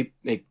got people.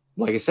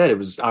 Like I said, it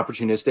was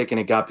opportunistic and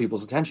it got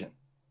people's attention.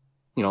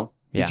 Did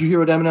you hear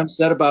what Eminem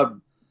said about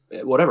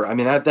whatever? I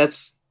mean,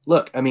 that's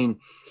look. I mean,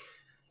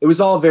 it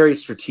was all very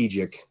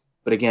strategic,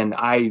 but again,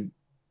 I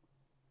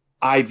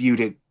viewed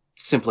it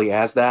simply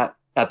as that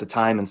at the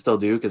time and still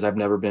do, because I've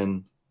never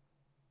been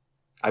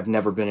an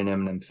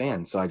Eminem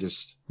fan. So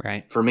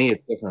for me,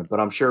 it's different, but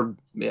I'm sure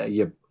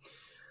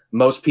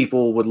most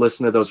people would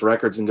listen to those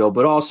records and go,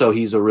 but also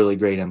he's a really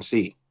great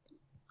MC.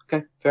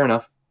 Okay, fair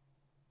enough.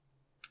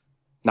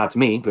 Not to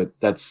me, but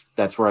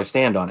that's where I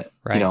stand on it.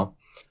 Right.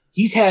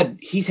 He's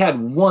had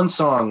one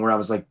song where I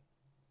was like,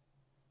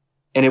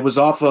 and it was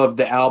off of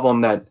the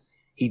album that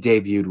he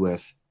debuted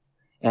with,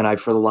 and I,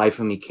 for the life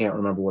of me, can't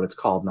remember what it's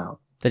called now.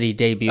 That he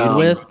debuted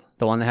with?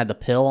 The one that had the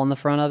pill on the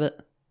front of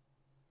it?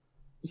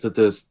 Is it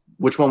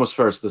which one was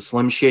first, the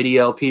Slim Shady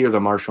LP or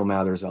the Marshall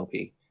Mathers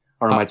LP?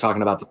 Or am I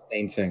talking about the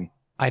same thing?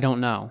 I don't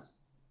know.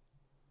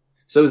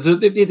 So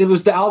it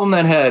was the album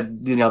that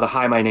had, the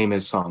Hi, My Name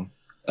Is song.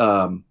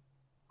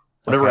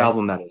 Whatever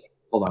album that is.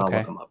 Hold on, I'll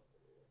look them up.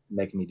 You're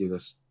making me do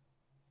this.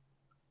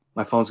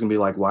 My phone's going to be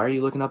like, why are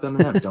you looking up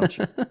Eminem? Don't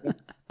you?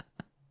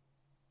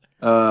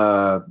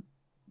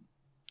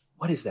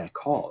 What is that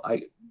called?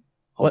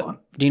 Hold on.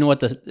 Do you know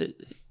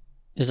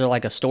is there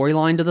like a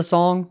storyline to the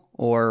song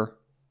or?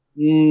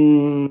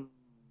 No.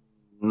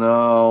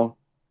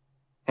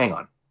 Hang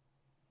on.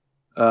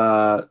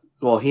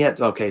 Well, he had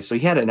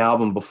an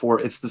album before.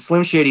 It's the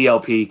Slim Shady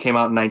LP, came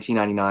out in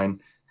 1999,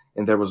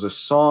 and there was a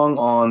song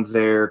on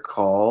there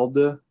called,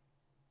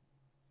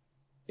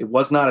 it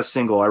was not a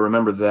single, I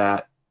remember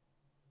that.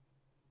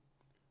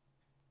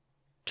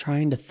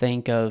 Trying to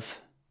think of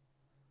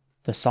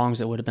the songs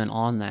that would have been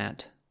on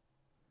that.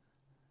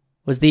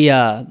 Was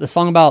the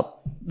song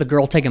about the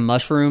girl taking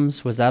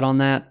mushrooms, was that on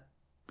that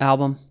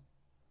album?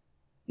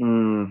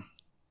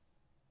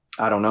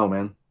 I don't know,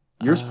 man.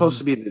 You're supposed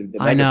to be the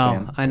mega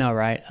fan. I know,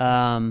 right?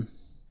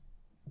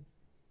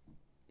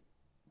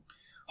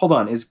 Hold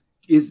on, is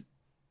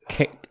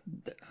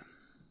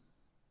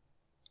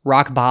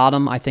Rock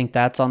Bottom? I think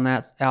that's on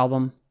that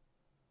album.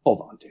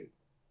 Hold on, dude.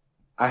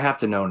 I have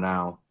to know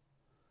now.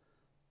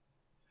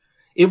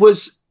 It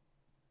was.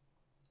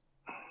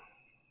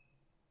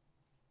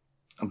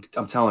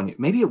 I'm telling you,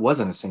 maybe it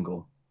wasn't a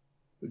single.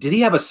 Did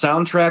he have a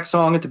soundtrack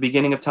song at the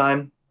beginning of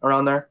time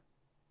around there?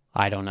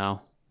 I don't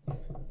know.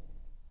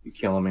 You're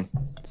killing me.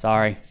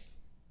 Sorry.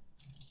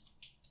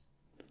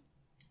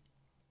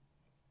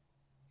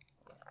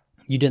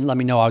 You didn't let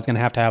me know I was going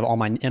to have all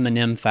my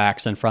Eminem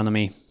facts in front of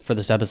me for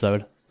this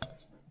episode.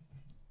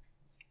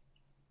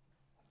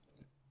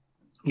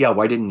 Yeah,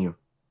 why didn't you?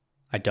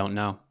 I don't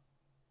know.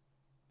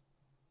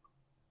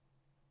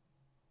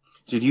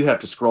 Dude, you have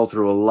to scroll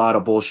through a lot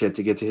of bullshit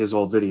to get to his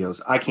old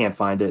videos. I can't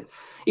find it.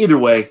 Either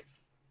way,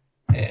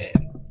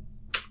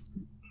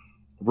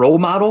 Role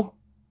Model?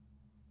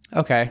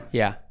 Okay,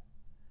 yeah.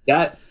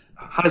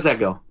 How does that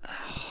go?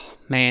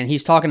 Man,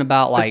 he's talking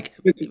about like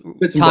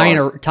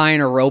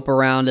tying a rope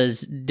around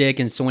his dick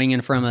and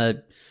swinging from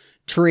a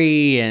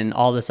tree and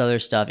all this other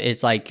stuff.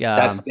 It's like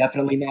that's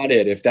definitely not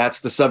it. If that's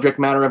the subject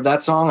matter of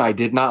that song, I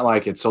did not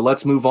like it. So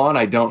let's move on.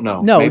 I don't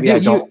know. No, maybe I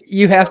don't.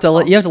 You have to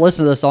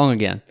listen to the song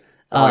again.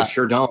 I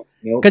sure don't.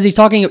 Because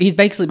he's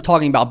basically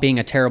talking about being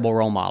a terrible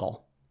role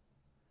model.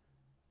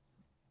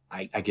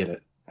 I get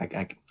it.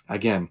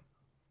 Again.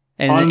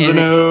 And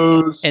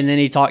then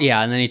he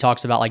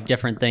talks about like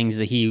different things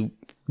that he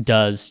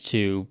does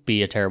to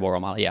be a terrible role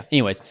model. Yeah.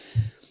 Anyways.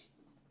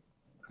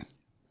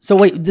 So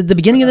wait, did the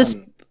beginning of this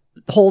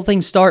whole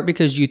thing start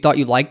because you thought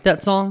you liked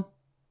that song?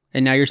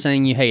 And now you're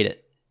saying you hate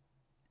it?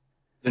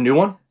 The new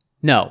one?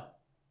 No.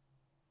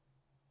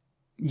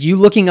 You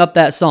looking up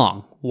that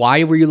song.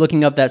 Why were you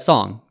looking up that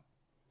song?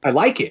 I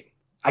like it.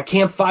 I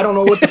don't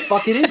know what the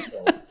fuck it is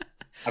though.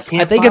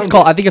 I think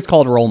it's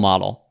called Role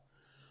Model.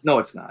 No,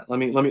 it's not.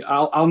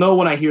 I'll know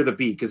when I hear the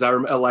beat because I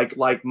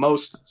like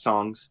most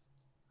songs.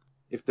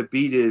 If the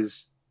beat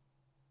is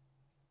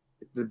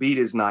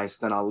nice,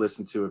 then I'll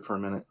listen to it for a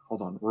minute.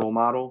 Hold on. Role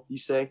Model, you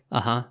say?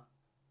 Uh-huh.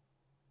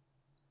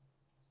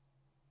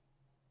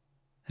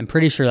 I'm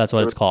pretty sure that's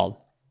what it's called.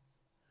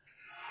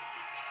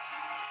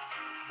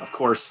 Of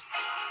course.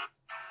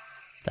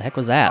 The heck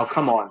was that? Oh,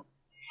 come on.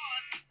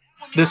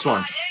 This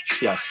one.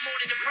 Yes.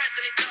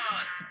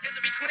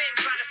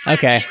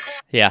 Okay.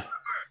 Yeah.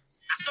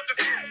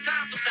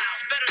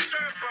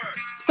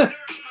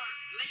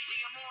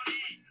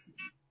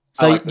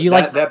 So like you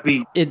like that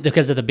beat it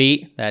because of the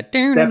beat? Yeah.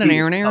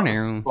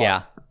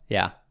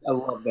 Yeah. I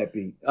love that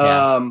beat.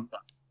 Yeah.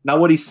 Now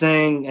what he's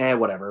saying,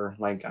 whatever.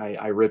 Like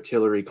I ripped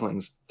Hillary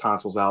Clinton's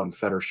tonsils out and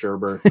fed her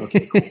sherbet.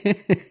 Okay, cool.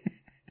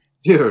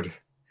 Dude,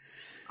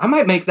 I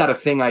might make that a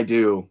thing I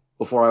do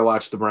before I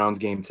watch the Browns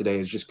game today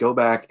is just go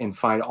back and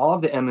find all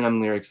of the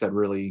Eminem lyrics that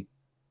really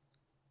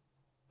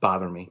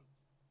bother me.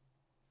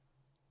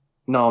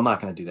 No, I'm not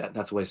going to do that.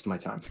 That's a waste of my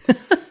time.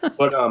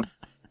 But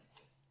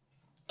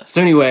so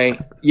anyway,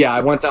 yeah,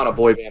 I went down a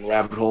boy band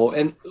rabbit hole,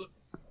 and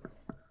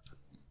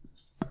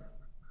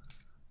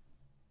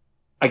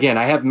again,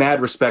 I have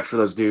mad respect for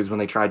those dudes when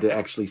they tried to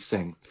actually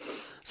sing.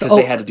 So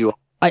they had to do.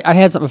 I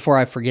had something before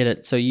I forget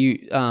it. So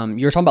you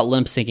were talking about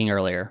limp syncing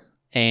earlier,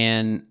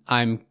 and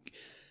I'm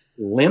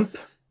limp.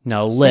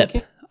 No, lip.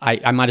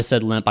 Syncing? I might have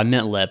said limp. I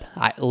meant lip.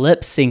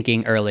 Lip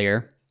syncing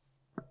earlier.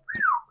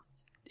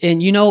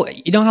 And you know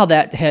how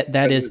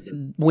that is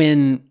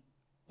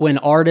when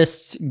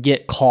artists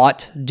get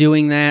caught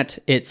doing that,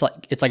 it's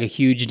like a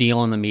huge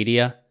deal in the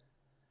media.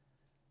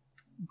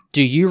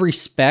 Do you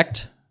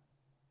respect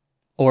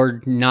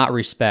or not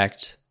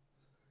respect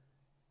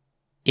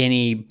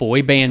any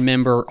boy band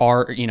member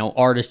or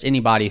artist,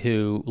 anybody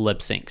who lip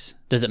syncs?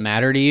 Does it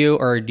matter to you,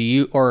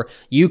 or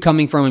you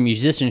coming from a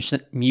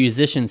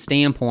musician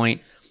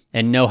standpoint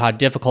and know how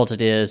difficult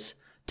it is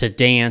to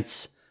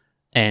dance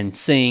and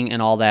sing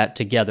and all that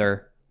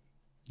together,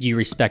 you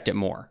respect it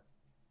more?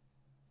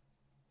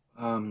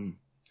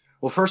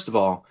 Well, first of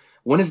all,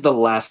 when is the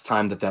last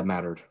time that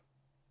mattered?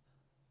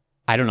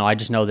 I don't know. I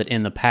just know that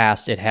in the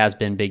past it has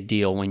been a big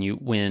deal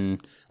when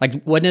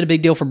wasn't it a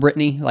big deal for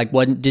Britney? Like,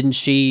 didn't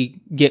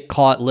she get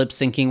caught lip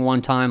syncing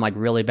one time, like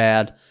really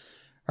bad?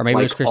 Or maybe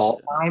it was Chris.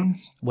 All time?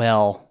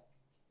 Well,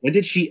 when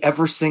did she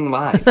ever sing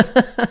live?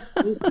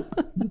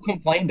 Who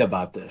complained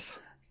about this?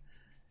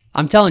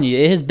 I'm telling you,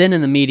 it has been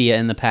in the media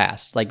in the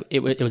past. Like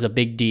it was a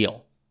big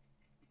deal.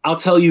 I'll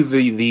tell you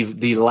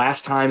the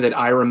last time that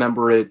I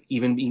remember it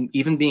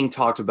even being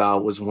talked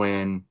about was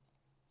when,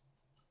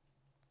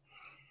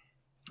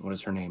 what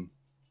is her name?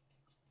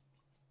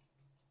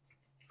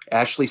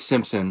 Ashley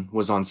Simpson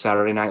was on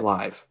Saturday Night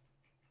Live.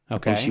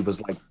 Okay. And she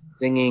was like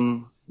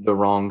singing the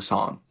wrong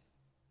song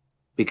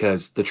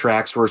because the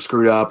tracks were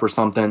screwed up or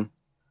something.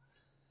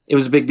 It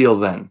was a big deal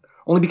then.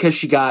 Only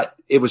because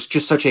it was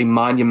just such a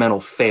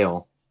monumental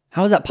fail.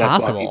 How is that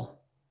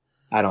possible?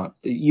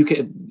 You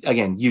can,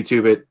 again,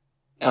 YouTube it.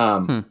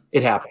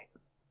 It happened.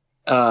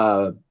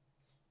 But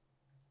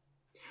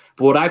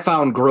what I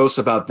found gross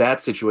about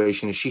that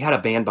situation is she had a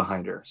band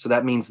behind her. So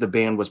that means the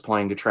band was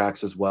playing the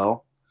tracks as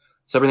well.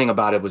 So everything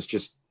about it was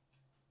just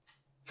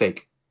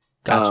fake.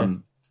 Gotcha.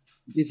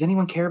 Does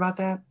anyone care about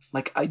that?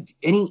 Like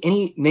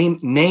any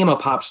name a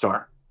pop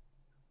star.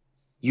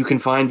 You can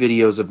find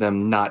videos of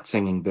them not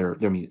singing their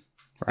music.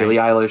 Right. Billie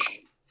Eilish,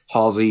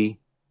 Halsey.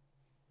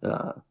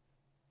 I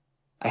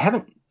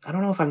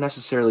don't know if I've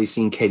necessarily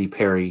seen Katy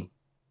Perry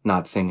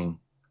not singing,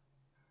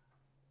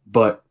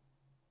 but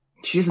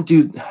she doesn't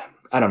do,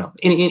 I don't know.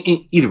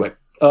 Either way.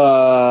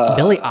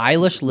 Billie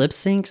Eilish lip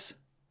syncs?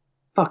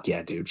 Fuck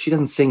yeah, dude. She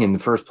doesn't sing in the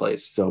first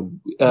place. So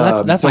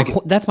that's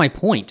my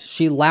point.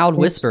 She loud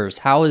whispers.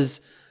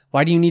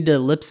 Why do you need to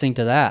lip sync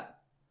to that?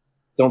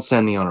 Don't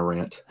send me on a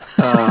rant.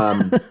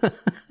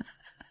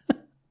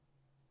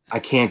 I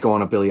can't go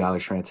on a Billie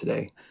Eilish rant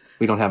today.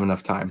 We don't have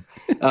enough time.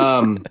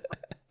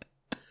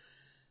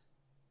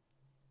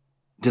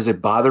 Does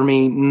it bother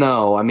me?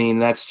 No. I mean,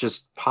 that's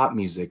just pop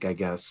music, I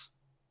guess.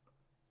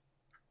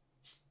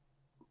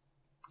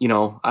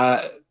 No,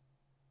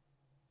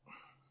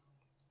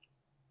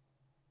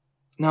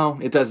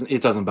 it doesn't.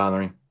 It doesn't bother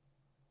me.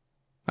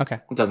 Okay.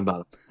 It doesn't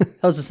bother me.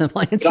 That was a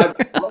simple answer.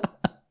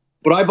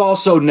 But I've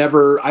also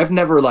never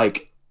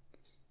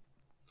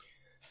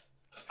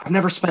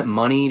spent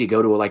money to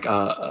go to like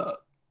a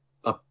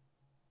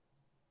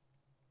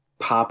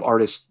pop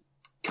artist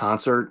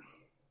concert.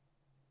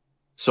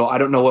 So I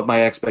don't know what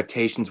my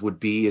expectations would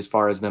be as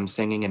far as them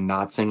singing and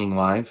not singing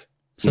live.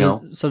 So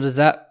does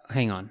that,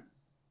 hang on.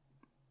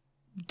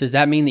 Does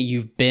that mean that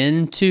you've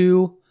been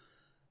to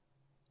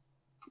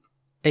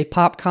a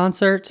pop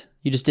concert?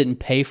 You just didn't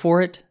pay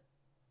for it?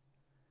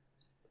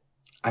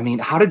 I mean,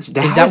 how did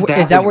that? Is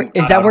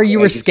that where you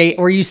were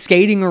Were you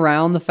skating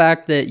around the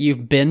fact that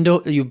you've been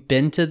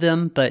to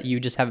them, but you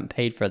just haven't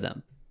paid for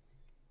them?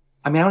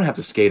 I mean, I don't have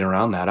to skate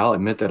around that. I'll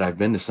admit that I've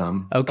been to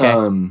some.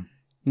 Okay.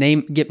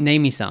 Name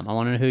me some. I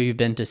want to know who you've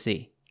been to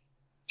see.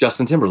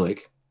 Justin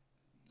Timberlake.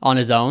 On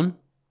his own?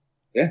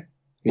 Yeah.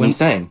 When he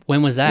sang.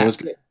 When was that? It was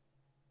good.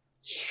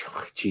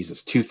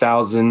 Jesus,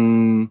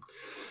 2000.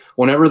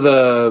 Whenever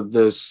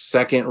the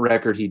second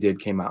record he did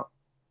came out.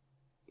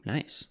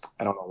 Nice.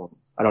 I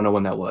don't know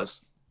when that was.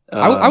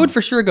 I would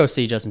for sure go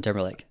see Justin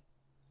Timberlake.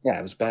 Yeah,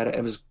 it was bad.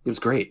 It was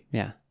great.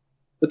 Yeah.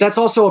 But that's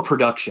also a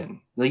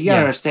production. Like, you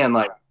gotta understand,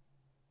 like,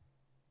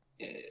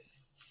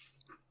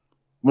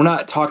 we're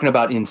not talking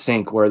about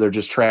NSYNC where they're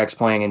just tracks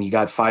playing and you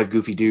got 5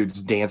 goofy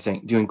dudes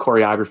dancing, doing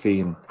choreography,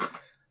 and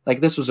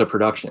like, this was a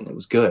production. It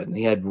was good. And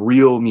he had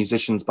real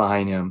musicians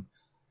behind him.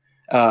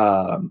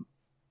 I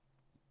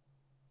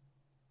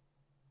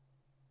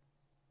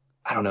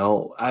don't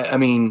know. I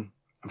mean,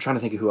 I'm trying to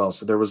think of who else.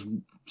 There was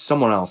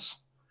someone else.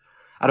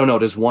 I don't know.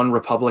 Does One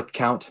Republic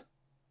count?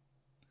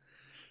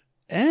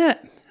 I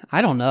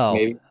don't know.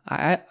 Maybe.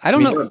 I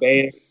don't know. They're a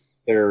band.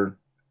 They're.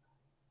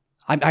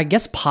 I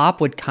guess pop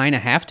would kind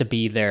of have to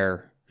be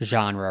their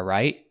genre,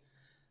 right?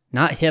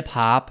 Not hip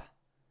hop,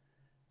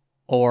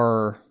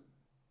 or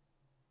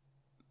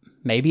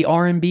maybe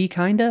R&B,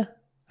 kinda.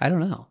 I don't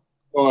know.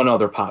 Oh no,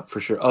 they're pop for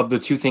sure. Of the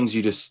two things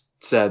you just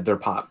said, they're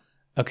pop.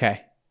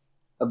 Okay.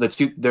 Of the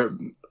two, they're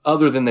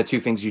other than the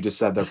two things you just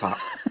said, they're pop.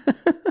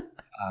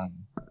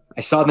 I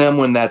saw them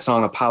when that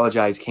song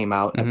 "Apologize" came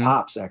out at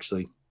Pops,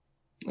 actually.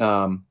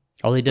 Oh,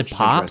 they did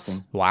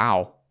Pops?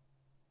 Wow.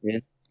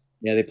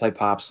 Yeah, they play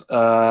Pops.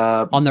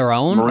 On their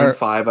own? Maroon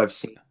 5, I've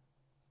seen.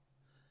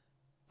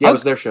 Yeah, it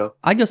was their show.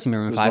 I'd go see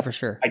Maroon 5 for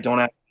sure. I don't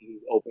ask me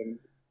who opened.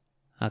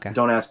 Okay.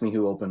 Don't ask me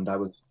who opened. I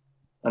was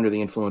under the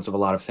influence of a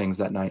lot of things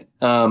that night.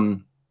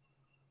 Maroon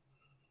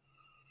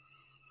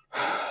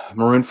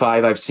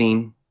 5, I've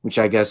seen, which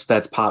I guess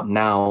that's pop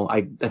now.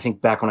 I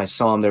think back when I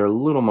saw them, they're a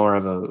little more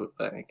of a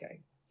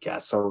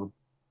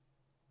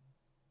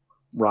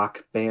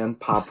rock band,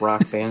 pop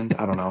rock band.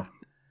 I don't know.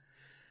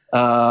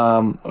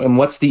 And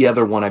what's the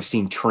other one I've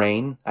seen?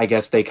 Train. I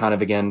guess they kind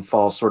of, again,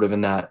 fall sort of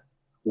in that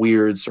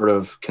weird sort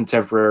of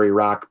contemporary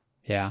rock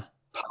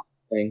pop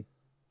thing.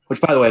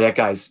 Which, by the way, that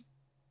guy's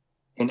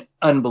an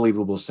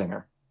unbelievable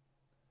singer.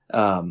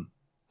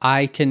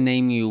 I can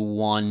name you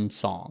one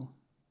song.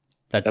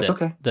 That's it,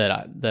 okay. That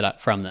I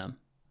from them.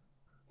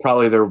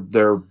 Probably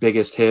their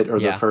biggest hit or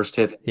their first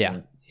hit.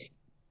 Yeah.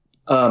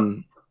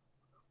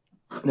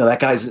 No, that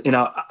guy's,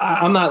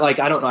 I'm not like,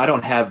 I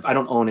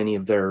don't own any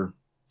of their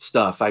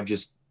stuff. I've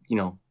just,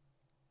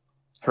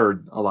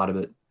 heard a lot of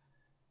it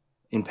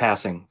in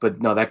passing, but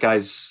no,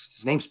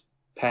 his name's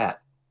Pat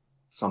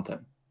something.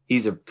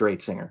 He's a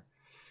great singer.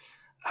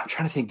 I'm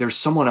trying to think. There's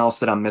someone else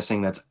that I'm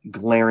missing that's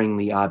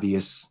glaringly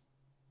obvious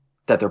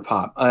that they're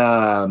pop.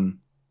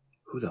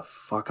 Who the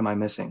fuck am I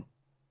missing?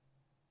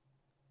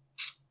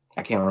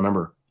 I can't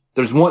remember.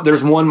 There's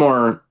one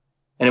more,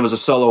 and it was a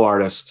solo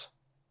artist.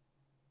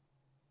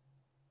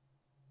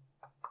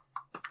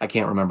 I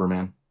can't remember,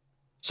 man.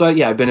 So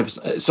yeah,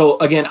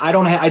 again,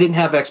 I didn't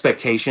have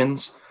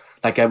expectations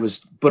like I was,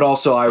 but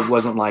also I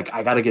wasn't like,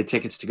 I got to get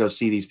tickets to go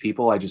see these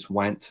people. I just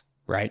went.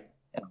 Right.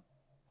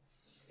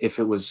 If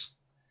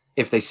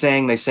they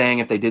sang, they sang.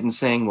 If they didn't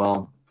sing,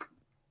 well,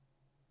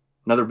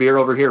 another beer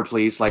over here,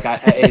 please. Like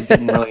it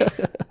didn't really,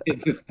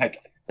 it was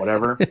like,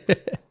 whatever.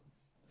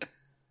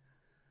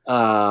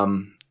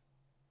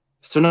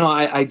 So no,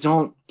 I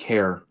don't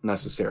care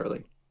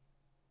necessarily.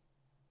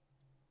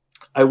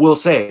 I will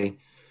say,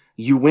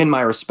 you win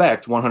my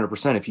respect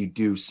 100% if you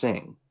do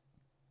sing.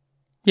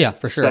 Yeah,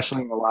 for sure.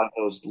 Especially in a lot of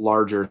those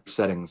larger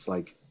settings.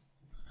 Like,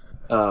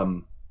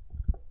 I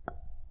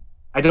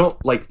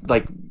don't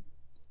like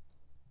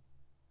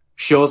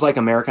shows like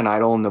American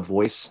Idol and The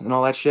Voice and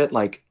all that shit.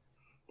 Like,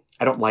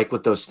 I don't like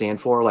what those stand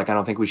for. Like, I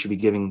don't think we should be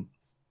giving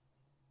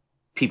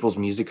people a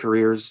music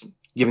career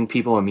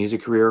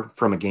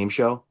from a game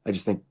show. I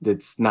just think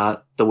that's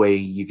not the way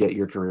you get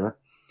your career.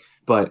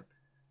 But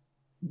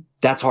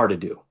that's hard to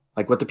do.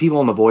 Like what the people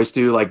on The Voice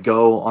do, like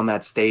go on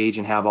that stage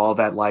and have all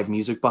that live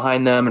music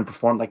behind them and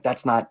perform. Like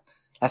that's not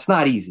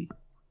easy.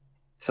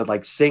 So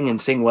like sing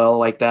and sing well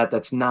like that.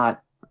 It's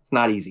not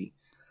easy.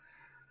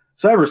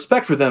 So I have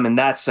respect for them in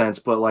that sense,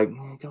 but like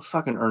go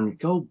fucking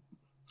go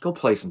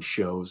play some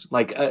shows.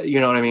 Like, you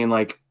know what I mean?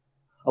 Like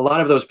a lot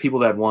of those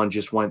people that won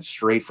just went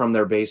straight from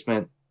their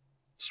basement,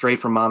 straight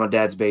from mom and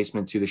dad's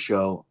basement to the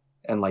show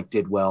and like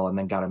did well and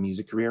then got a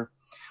music career,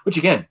 which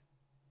again,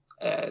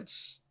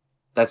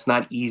 that's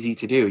not easy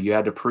to do. You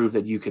had to prove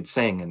that you could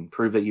sing and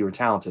prove that you were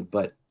talented,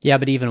 but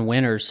even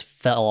winners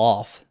fell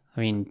off. I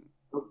mean,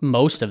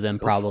 most of them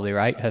probably,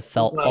 right, have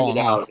fallen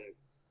off.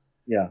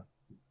 Yeah.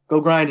 Go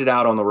grind it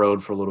out on the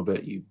road for a little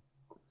bit, you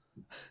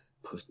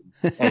pussy.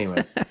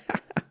 Anyway.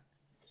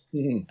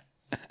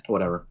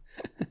 Whatever.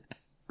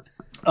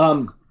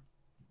 How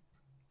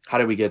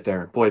did we get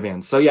there? Boy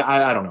bands. So yeah,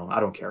 I don't know. I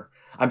don't care.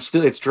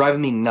 It's driving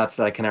me nuts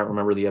that I cannot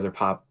remember the other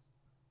pop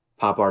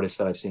artists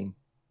that I've seen.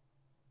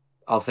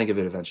 I'll think of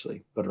it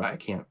eventually, but I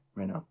can't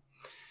right now.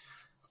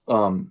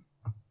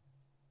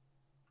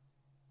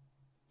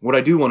 What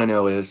I do want to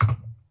know is,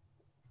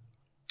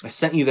 I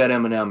sent you that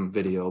Eminem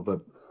video, but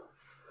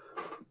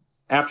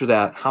after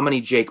that, how many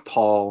Jake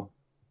Paul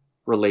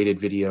related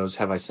videos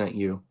have I sent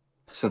you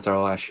since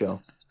our last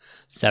show?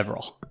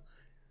 Several.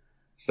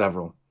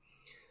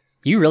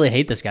 You really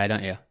hate this guy,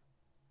 don't you?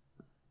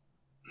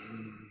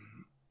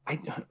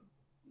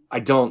 I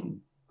don't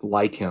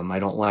like him. I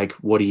don't like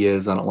what he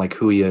is. I don't like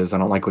who he is. I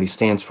don't like what he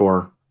stands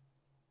for.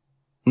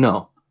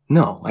 No,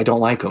 I don't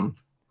like him.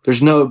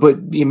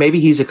 But maybe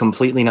he's a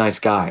completely nice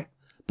guy.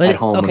 But at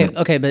home.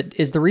 Okay, but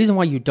is the reason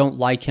why you don't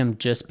like him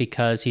just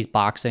because he's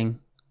boxing?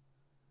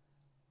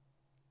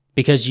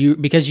 Because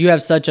you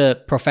have such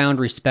a profound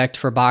respect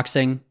for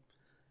boxing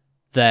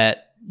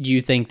that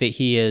you think that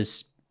he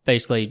is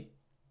basically,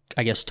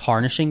 I guess,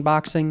 tarnishing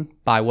boxing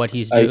by what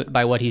he's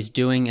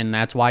doing, and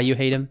that's why you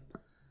hate him?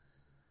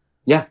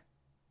 Yeah.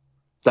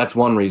 That's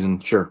one reason,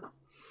 sure.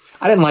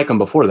 I didn't like him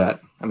before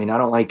that. I mean,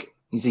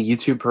 he's a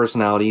YouTube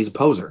personality, he's a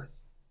poser.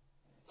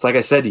 It's like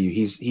I said to you,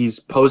 he's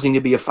posing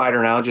to be a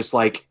fighter now, just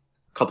like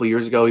a couple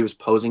years ago he was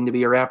posing to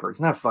be a rapper. He's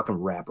not a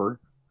fucking rapper.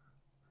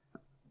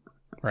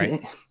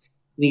 Right.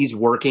 He's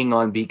working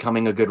on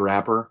becoming a good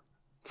rapper.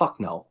 Fuck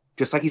no.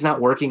 Just like he's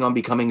not working on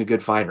becoming a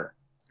good fighter.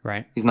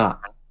 Right. He's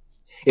not.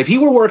 If he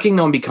were working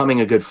on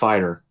becoming a good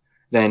fighter,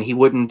 then he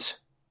wouldn't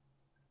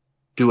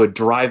do a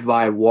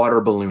drive-by water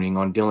ballooning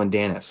on Dylan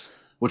Dennis,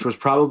 which was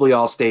probably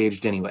all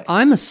staged anyway.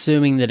 I'm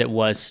assuming that it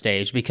was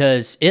staged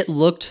because it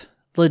looked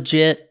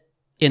legit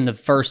in the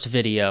first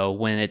video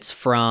when it's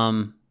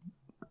from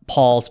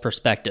Paul's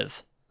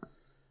perspective.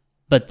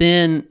 But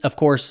then, of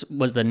course,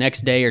 was the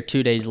next day or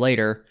 2 days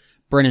later,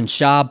 Brennan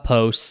Schaub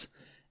posts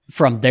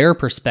from their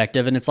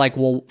perspective, and it's like,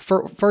 well,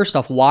 first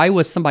off, why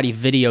was somebody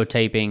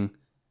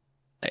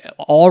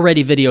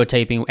already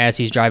videotaping as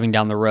he's driving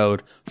down the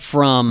road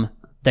from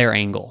their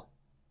angle?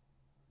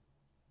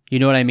 You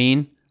know what I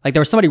mean? Like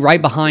there was somebody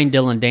right behind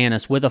Dylan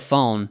Dennis with a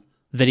phone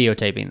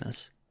videotaping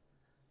this.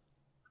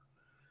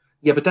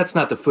 Yeah, but that's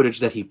not the footage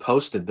that he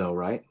posted though,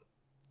 right?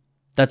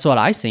 That's what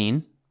I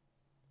seen.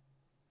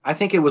 I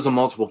think it was a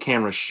multiple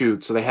camera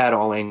shoot, so they had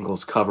all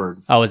angles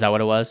covered. Oh, is that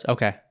what it was?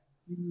 Okay.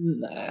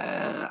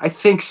 I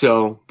think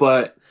so,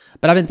 but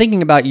I've been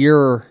thinking about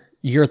your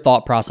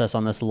thought process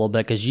on this a little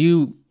bit because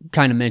you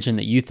kind of mentioned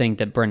that you think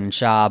that Brennan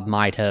Schaub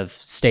might have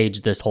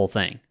staged this whole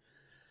thing.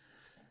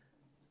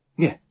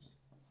 Yeah.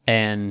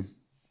 And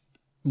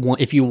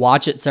if you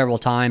watch it several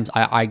times,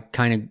 I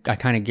kind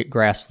of get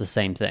grasp the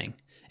same thing.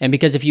 And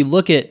because if you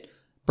look at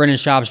Brennan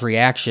Schaub's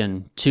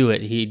reaction to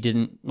it, he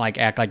didn't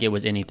act like it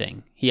was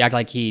anything. He acted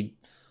like it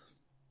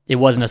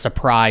wasn't a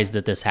surprise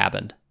that this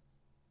happened.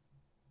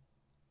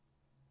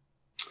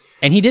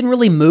 And he didn't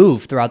really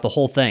move throughout the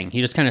whole thing.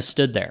 He just kind of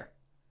stood there.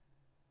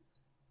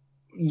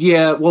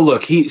 Yeah, well,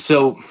 look,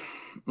 the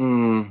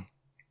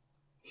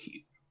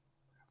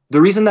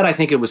reason that I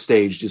think it was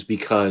staged is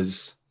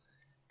because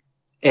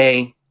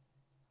A,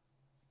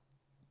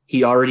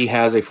 he already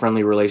has a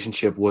friendly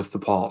relationship with the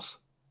Pauls.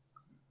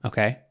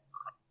 Okay.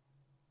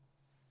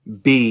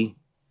 B,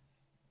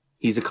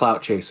 he's a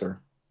clout chaser.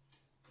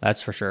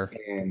 That's for sure.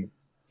 And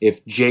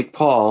if Jake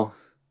Paul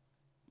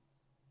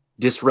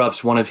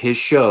disrupts one of his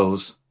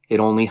shows, it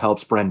only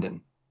helps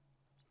Brendan.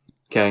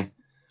 Okay?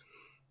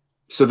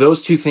 So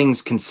those two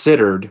things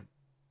considered,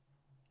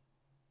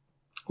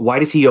 why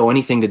does he owe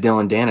anything to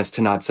Dylan Dennis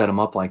to not set him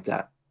up like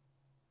that?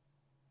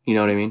 You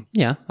know what I mean?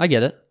 Yeah, I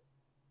get it.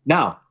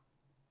 Now,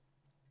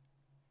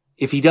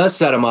 if he does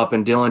set him up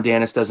and Dylan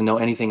Dennis doesn't know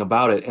anything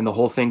about it and the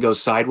whole thing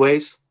goes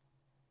sideways,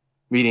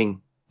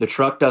 meaning the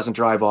truck doesn't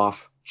drive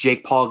off,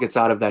 Jake Paul gets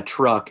out of that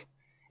truck,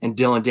 and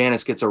Dylan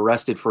Dennis gets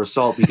arrested for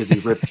assault because he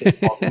ripped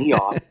Jake Paul's knee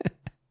off,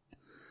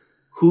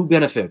 who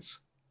benefits?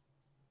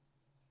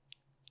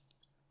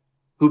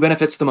 Who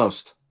benefits the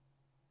most?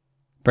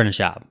 Brennan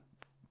Schaub.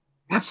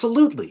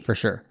 Absolutely. For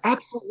sure.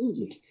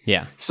 Absolutely.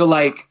 Yeah. So,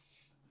 and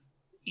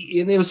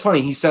it was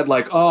funny. He said,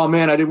 oh,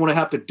 man, I didn't want to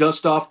have to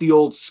dust off the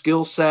old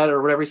skill set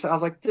or whatever he said. I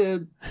was like,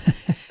 dude,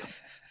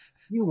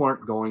 You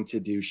weren't going to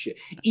do shit.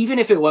 Even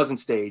if it wasn't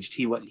staged,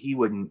 he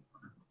wasn't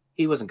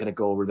going to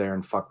go over there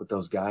and fuck with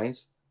those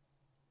guys.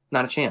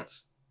 Not a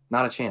chance.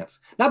 Not a chance.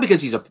 Not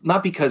because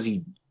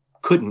he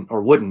couldn't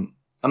or wouldn't.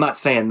 I'm not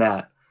saying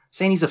that. I'm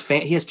saying he's a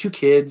fan. He has 2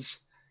 kids.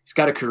 He's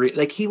got a career.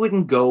 Like, he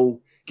wouldn't go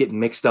get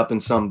mixed up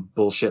in some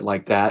bullshit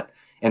like that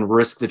and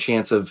risk the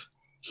chance of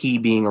he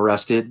being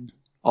arrested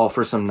all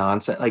for some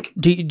nonsense. Like,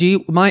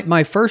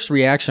 my first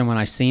reaction when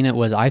I seen it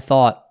was I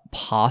thought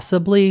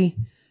possibly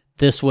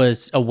this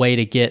was a way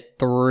to get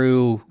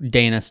through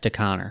Danis to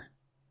Conor.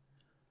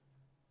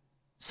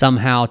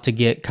 Somehow to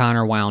get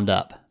Conor wound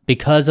up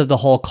because of the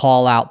whole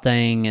call out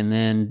thing. And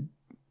then,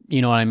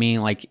 you know what I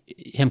mean? Like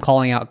him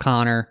calling out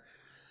Conor.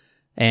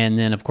 And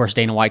then, of course,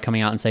 Dana White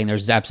coming out and saying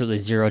there's absolutely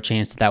zero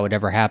chance that would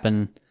ever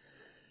happen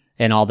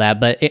and all that.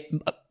 But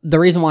the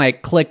reason why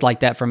it clicked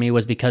like that for me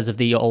was because of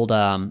the old,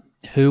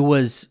 who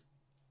was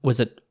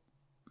Conor's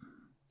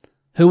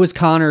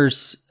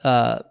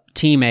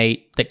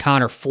teammate that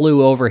Conor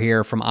flew over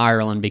here from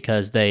Ireland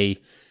because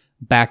they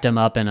backed him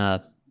up in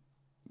a,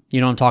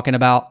 you know what I'm talking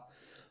about?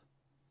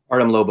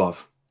 Artem Lobov.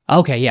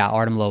 Okay, yeah,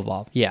 Artem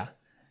Lobov. Yeah.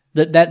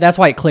 That's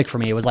why it clicked for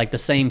me. It was like the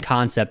same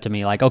concept to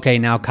me. Like, okay,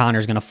 now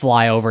Conor's going to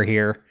fly over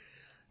here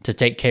to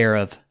take care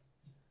of,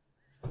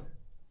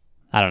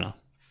 I don't know.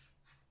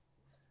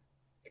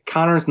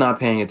 Conor's not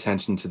paying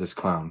attention to this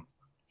clown.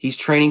 He's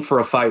training for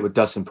a fight with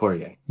Dustin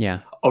Poirier.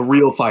 Yeah. A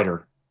real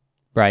fighter.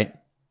 Right.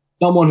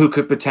 Someone who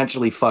could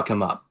potentially fuck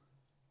him up.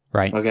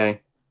 Right.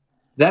 Okay.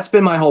 That's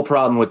been my whole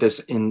problem with this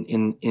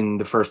in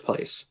the first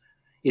place,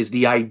 is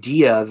the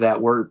idea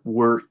that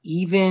we're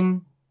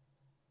even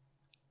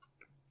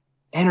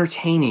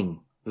entertaining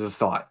the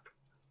thought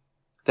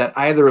that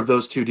either of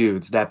those 2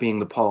 dudes, that being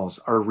the Pauls,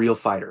 are real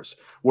fighters.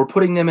 We're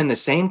putting them in the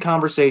same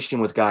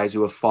conversation with guys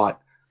who have fought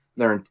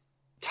their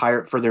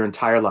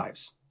entire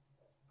lives,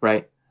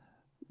 right?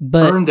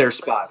 But earned their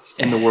spots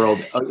in the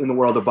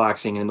world of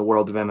boxing and in the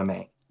world of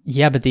MMA.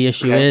 Yeah, but the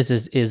issue is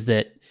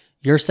that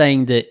you're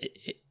saying that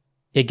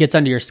it gets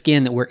under your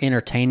skin that we're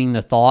entertaining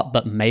the thought,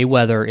 but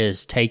Mayweather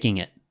is taking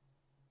it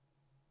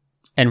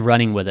and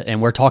running with it. And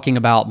we're talking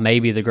about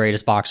maybe the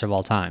greatest boxer of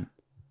all time.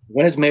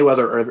 When has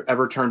Mayweather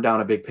ever turned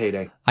down a big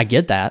payday? I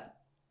get that.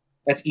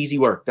 That's easy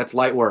work. That's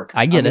light work.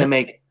 I get I'm it. going to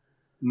make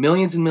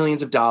millions and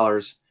millions of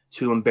dollars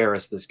to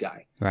embarrass this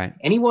guy. Right.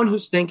 Anyone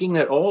who's thinking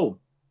that,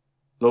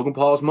 Logan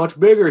Paul is much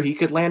bigger, he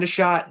could land a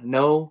shot.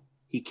 No,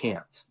 he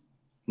can't.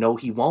 No,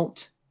 he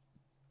won't.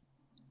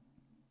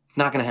 It's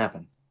not going to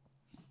happen.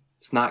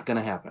 It's not going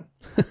to happen.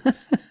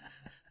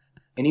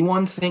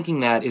 Anyone thinking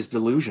that is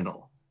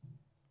delusional.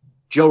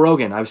 Joe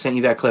Rogan, I've sent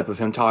you that clip of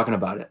him talking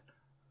about it.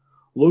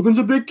 Logan's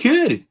a big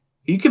kid.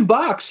 He can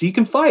box. He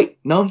can fight.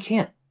 No, he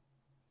can't.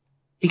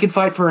 He can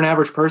fight for an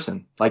average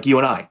person like you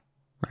and I.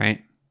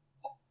 Right.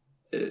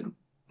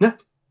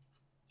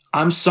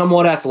 I'm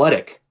somewhat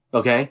athletic,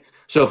 okay?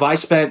 So if I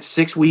spent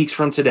 6 weeks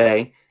from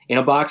today in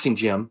a boxing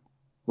gym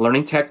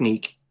learning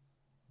technique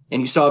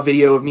and you saw a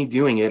video of me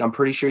doing it, I'm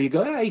pretty sure you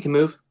go, yeah, you can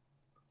move.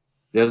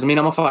 It doesn't mean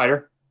I'm a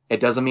fighter.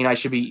 It doesn't mean I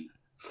should be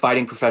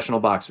fighting professional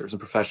boxers and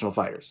professional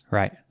fighters.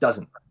 Right. It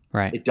doesn't.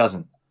 Right. It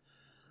doesn't.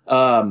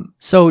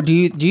 So do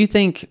you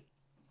think,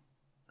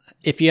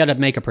 if you had to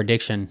make a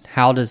prediction,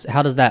 how does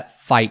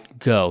that fight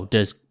go?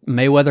 Does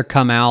Mayweather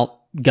come out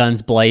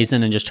guns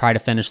blazing and just try to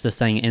finish this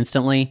thing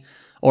instantly?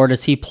 Or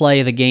does he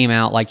play the game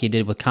out like he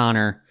did with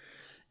Conor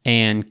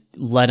and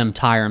let him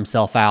tire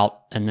himself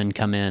out and then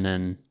come in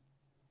and...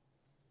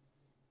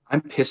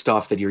 I'm pissed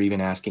off that you're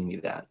even asking me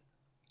that.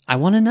 I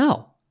want to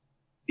know.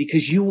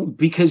 Because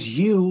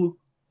you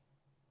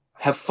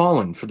have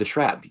fallen for the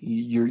trap.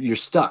 You're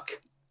stuck.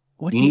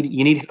 What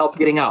you need help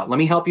getting out. Let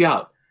me help you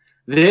out.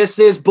 This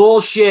is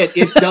bullshit.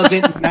 It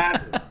doesn't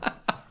matter.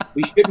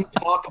 We shouldn't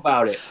talk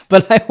about it.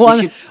 But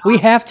we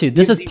have to.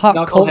 This is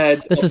pop culture.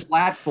 This is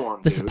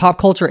platform. This is pop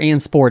culture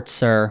and sports,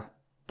 sir.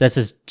 This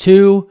is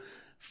 2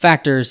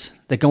 factors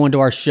that go into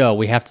our show.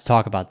 We have to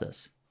talk about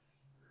this.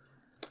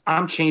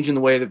 I'm changing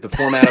the way that the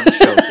format of the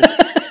show is.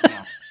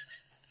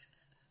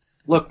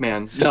 Look,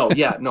 man. No.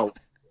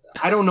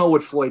 I don't know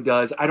what Floyd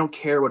does. I don't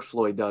care what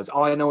Floyd does.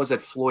 All I know is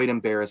that Floyd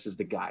embarrasses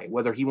the guy.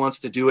 Whether he wants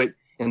to do it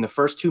in the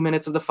first 2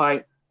 minutes of the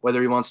fight, whether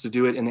he wants to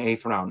do it in the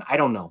 8th round, I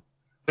don't know.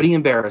 But he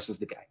embarrasses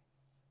the guy.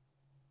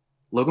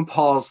 Logan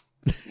Paul's...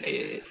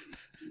 This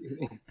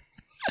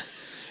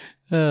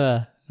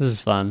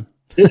is fun.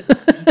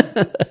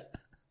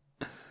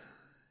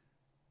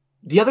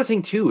 The other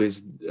thing, too,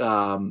 is...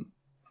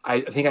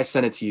 I think I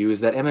sent it to you, is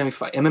that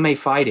MMA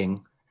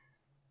Fighting,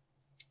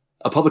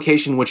 a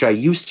publication which I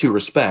used to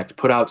respect,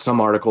 put out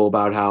some article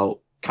about how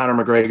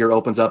Conor McGregor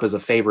opens up as a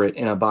favorite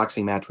in a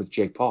boxing match with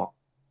Jake Paul.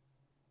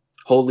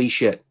 Holy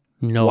shit.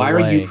 No Why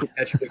way. are you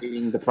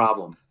perpetuating the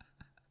problem?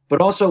 But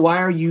also, why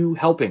are you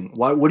helping?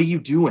 What are you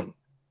doing?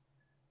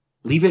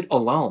 Leave it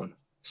alone.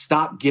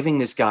 Stop giving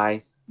this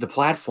guy the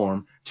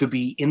platform to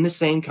be in the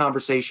same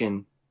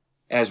conversation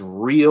as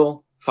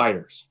real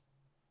fighters,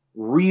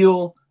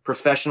 real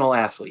professional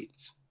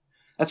athletes.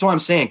 That's why I'm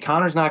saying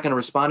Conor's not going to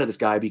respond to this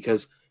guy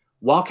because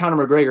while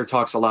Conor McGregor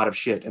talks a lot of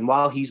shit, and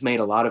while he's made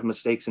a lot of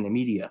mistakes in the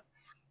media,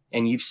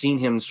 and you've seen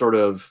him sort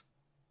of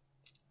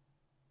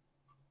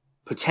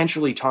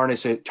potentially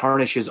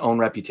tarnish his own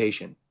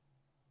reputation,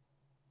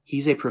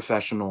 he's a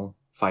professional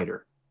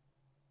fighter.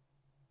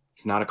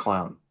 He's not a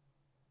clown.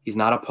 He's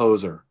not a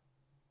poser.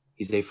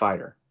 He's a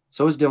fighter.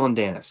 So is Dillon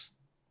Danis.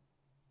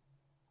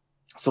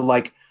 So,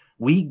 like,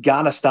 we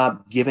got to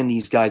stop giving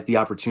these guys the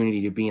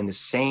opportunity to be in the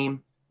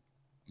same,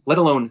 let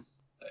alone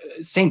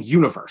same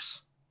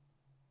universe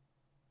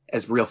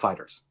as real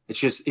fighters. It's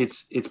just,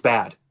 it's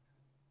bad.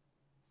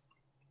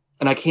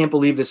 And I can't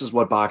believe this is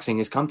what boxing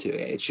has come to.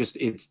 It's just,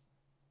 it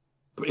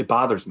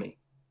bothers me.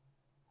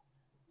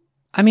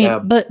 I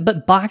mean,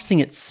 but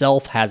boxing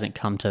itself hasn't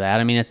come to that.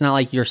 I mean, it's not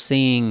like you're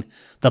seeing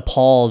the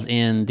Pauls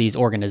in these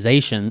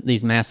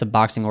massive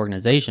boxing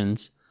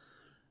organizations.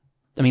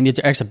 I mean, these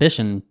are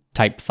exhibition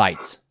type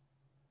fights.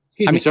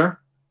 Excuse me, sir.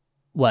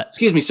 What?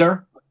 Excuse me,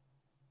 sir.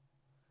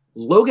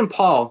 Logan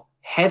Paul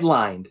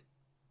headlined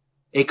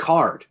a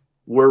card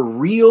where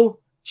real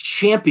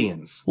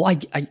champions. Well,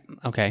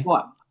 okay.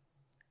 What?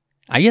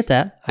 I get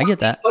that.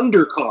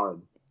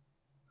 Undercard.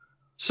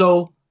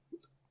 So,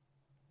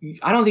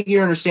 I don't think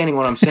you're understanding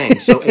what I'm saying.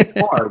 So a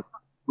card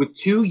with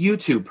two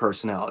YouTube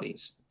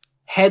personalities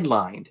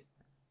headlined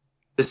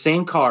the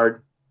same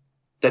card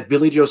that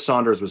Billy Joe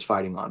Saunders was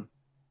fighting on.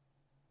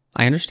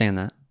 I understand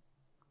that.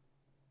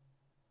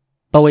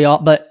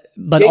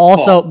 But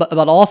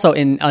also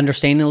in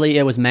understandingly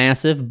it was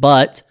massive,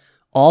 but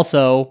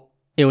also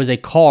it was a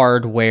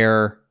card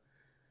where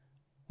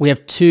we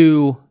have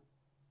two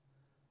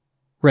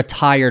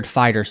retired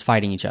fighters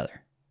fighting each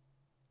other.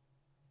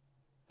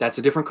 That's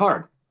a different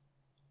card.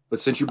 But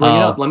since you bring it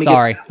up, let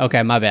me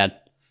Okay, my bad.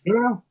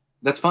 No.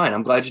 That's fine.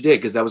 I'm glad you did,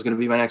 because that was going to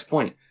be my next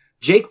point.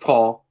 Jake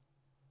Paul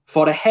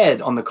fought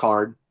ahead on the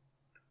card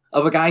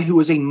of a guy who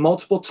was a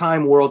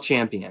multiple-time world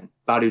champion,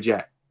 Badou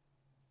Jack.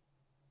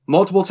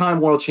 Multiple-time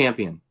world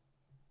champion.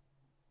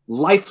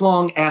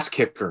 Lifelong ass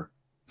kicker.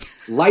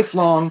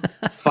 Lifelong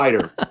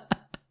fighter.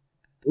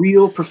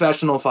 Real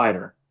professional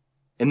fighter.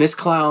 And this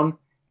clown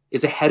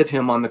is ahead of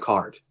him on the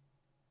card.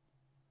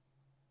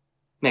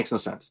 Makes no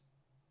sense.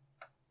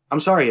 I'm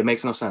sorry, it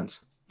makes no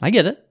sense. I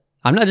get it.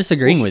 I'm not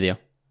disagreeing with you.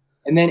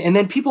 And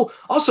then people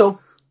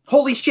also,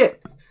 holy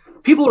shit,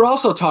 people are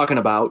also talking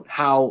about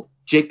how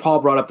Jake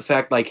Paul brought up the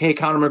fact, like, hey,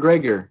 Conor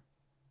McGregor,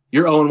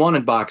 you're 0-1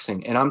 in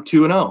boxing, and I'm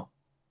 2-0. Oh,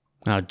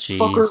 jeez.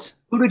 Fucker,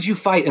 who did you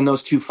fight in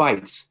those two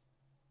fights?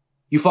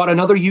 You fought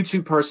another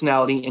YouTube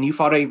personality, and you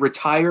fought a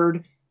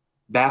retired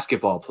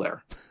basketball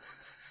player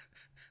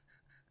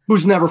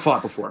who's never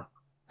fought before.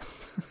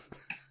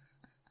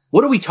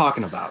 What are we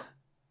talking about?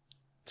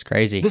 It's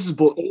crazy. This is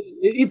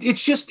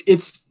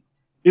it's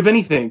if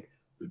anything,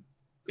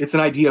 it's an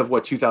idea of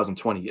what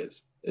 2020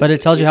 is. But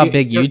it tells you how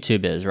big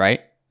YouTube is,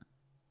 right?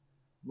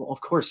 Well, of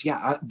course,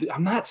 yeah.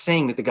 I'm not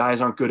saying that the guys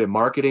aren't good at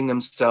marketing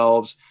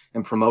themselves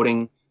and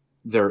promoting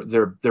their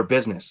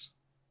business.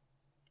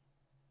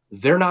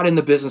 They're not in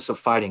the business of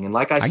fighting, and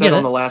like I said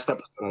on the last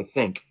episode, I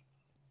think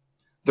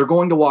they're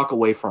going to walk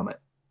away from it.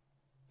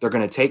 They're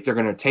going to take their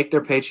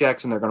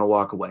paychecks and they're going to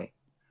walk away.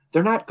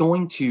 They're not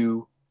going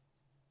to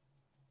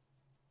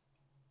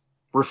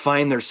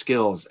refine their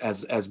skills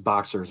as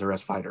boxers or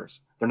as fighters.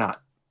 They're not.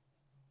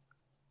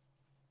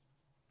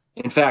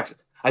 In fact,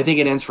 I think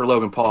it ends for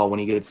Logan Paul when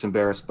he gets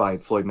embarrassed by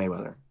Floyd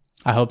Mayweather.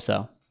 I hope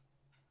so.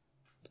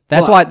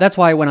 That's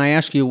why when I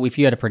asked you if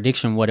you had a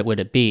prediction, what would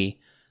it be,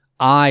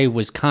 I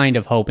was kind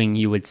of hoping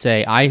you would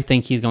say, I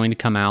think he's going to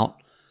come out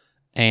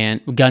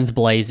and guns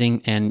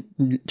blazing and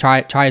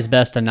try his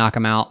best to knock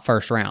him out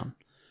first round.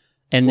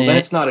 And then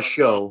it's not a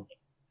show.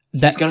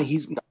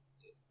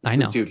 I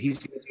know, dude. He's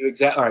going to do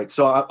exactly. All right.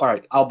 So, all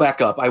right. I'll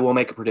back up. I will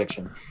make a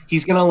prediction.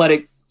 He's going to let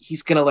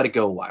it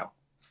go a while.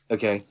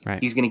 Okay.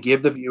 Right. He's going to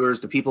give the viewers,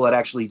 the people that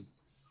actually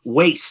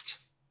waste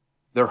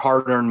their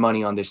hard-earned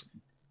money on this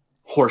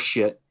horse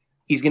shit,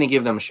 he's going to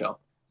give them a show.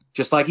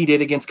 Just like he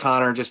did against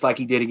Conor, just like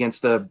he did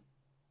against the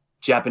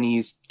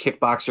Japanese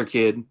kickboxer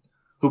kid,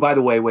 who, by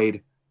the way,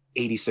 weighed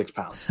 86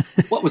 pounds.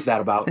 What was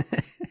that about?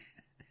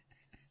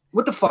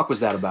 What the fuck was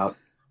that about?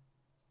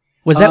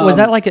 Was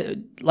that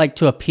like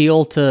to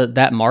appeal to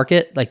that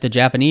market, like the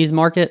Japanese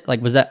market?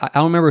 Like, was that, I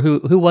don't remember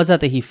who was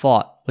that he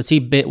fought? Was he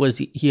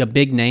a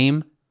big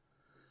name?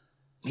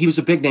 He was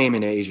a big name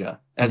in Asia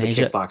as a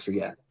kickboxer,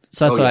 yeah.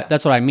 So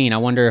that's what I mean. I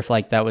wonder if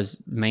like that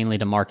was mainly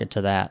to market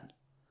to that.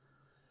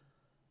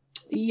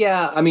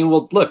 Yeah, I mean,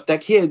 well, look,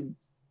 that kid,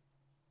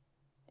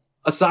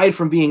 aside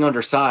from being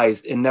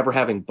undersized and never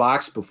having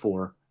boxed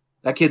before,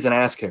 that kid's an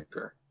ass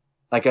kicker.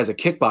 Like, as a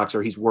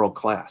kickboxer, he's world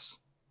class.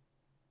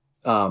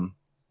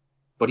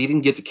 But he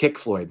didn't get to kick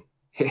Floyd.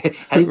 Had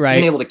he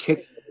been able to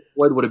kick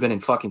Floyd, would have been in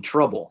fucking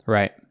trouble.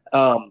 Right.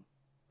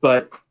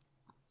 But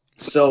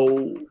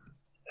so,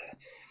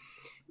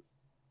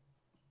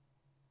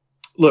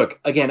 look,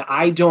 again,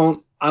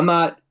 I'm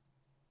not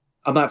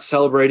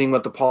celebrating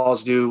what the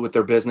Pauls do with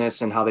their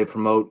business and how they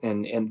promote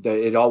and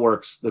it all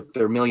works.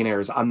 They're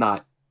millionaires. I'm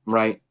not,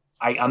 right?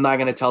 I'm not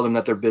going to tell them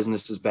that their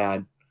business is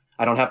bad.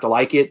 I don't have to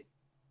like it,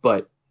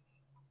 but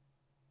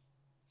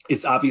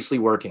It's obviously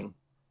working.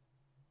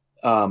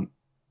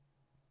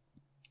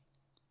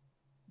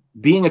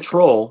 Being a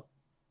troll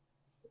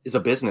is a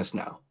business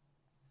now,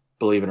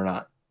 believe it or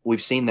not.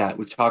 We've seen that.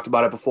 We've talked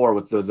about it before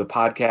with the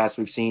podcasts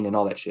we've seen and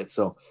all that shit.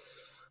 So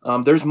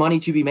there's money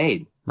to be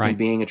made in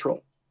being a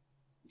troll.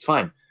 It's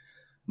fine.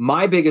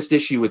 My biggest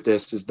issue with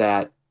this is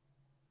that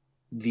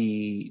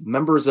the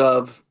members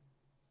of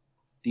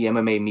the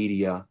MMA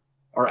media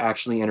are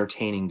actually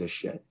entertaining this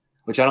shit,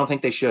 which I don't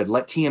think they should.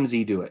 Let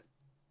TMZ do it.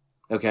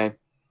 Okay?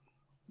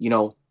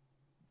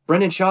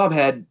 Brendan Schaub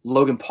had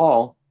Logan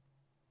Paul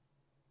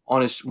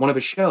on one of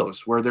his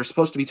shows where they're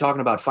supposed to be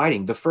talking about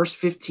fighting. The first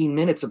 15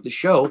 minutes of the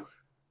show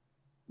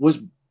was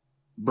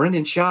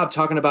Brendan Schaub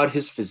talking about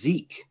his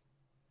physique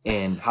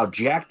and how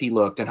jacked he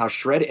looked and how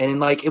shredded.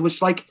 And it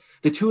was like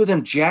the two of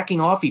them jacking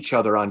off each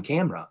other on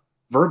camera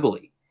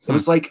verbally. It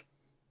was like,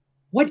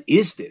 what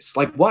is this?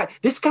 Like, what?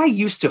 This guy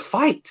used to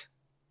fight,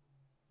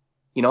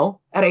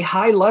 at a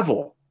high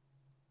level.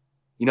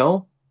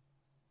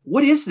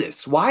 What is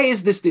this? Why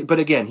is this? But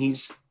again,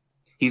 he's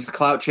a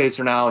clout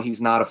chaser now.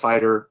 He's not a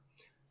fighter.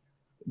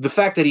 The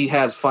fact that he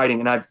has fighting,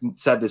 and I've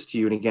said this to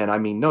you, and again, I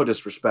mean, no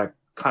disrespect,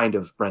 kind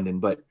of, Brendan,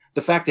 but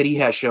the fact that he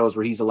has shows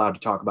where he's allowed to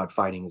talk about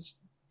fighting is,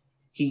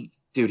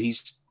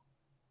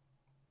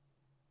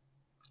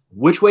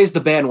 which way's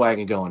the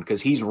bandwagon going?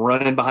 Because he's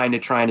running behind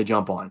it, trying to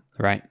jump on.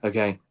 Right.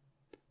 Okay.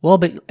 Well,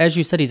 but as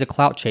you said, he's a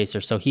clout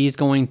chaser, so he's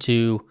going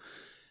to,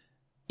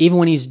 even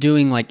when he's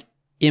doing like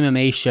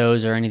MMA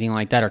shows or anything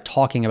like that, or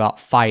talking about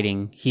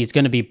fighting, he's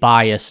going to be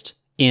biased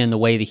in the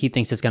way that he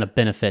thinks it's going to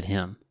benefit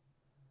him.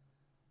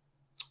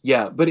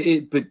 Yeah, but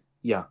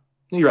yeah,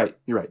 you're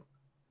right.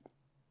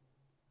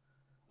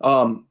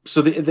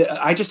 So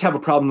I just have a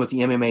problem with the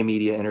MMA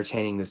media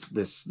entertaining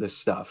this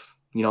stuff.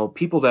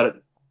 People that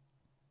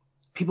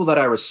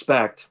I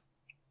respect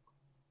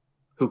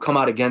who come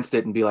out against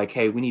it and be like,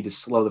 hey, we need to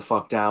slow the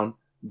fuck down.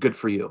 Good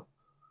for you.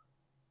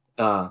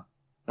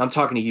 I'm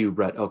talking to you,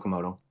 Brett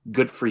Okamoto.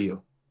 Good for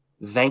you.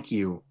 Thank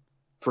you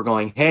for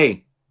going,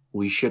 hey,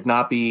 we should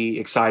not be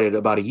excited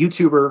about a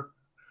YouTuber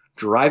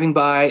driving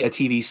by a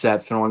TV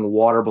set throwing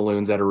water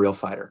balloons at a real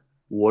fighter.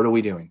 What are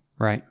we doing?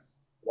 Right.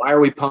 Why are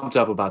we pumped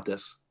up about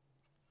this?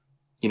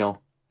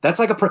 That's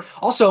like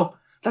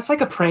that's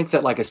like a prank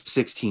that like a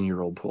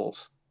 16-year-old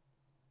pulls.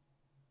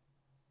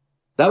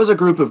 That was a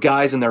group of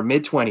guys in their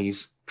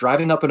mid-20s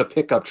driving up in a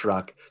pickup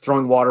truck,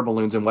 throwing water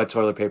balloons and wet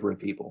toilet paper at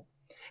people.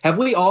 Have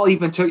we all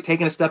even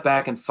taken a step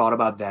back and thought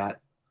about that?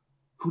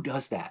 Who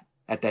does that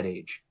at that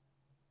age?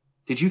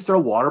 Did you throw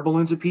water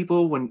balloons at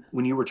people when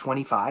you were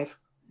 25?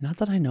 Not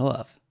that I know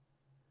of.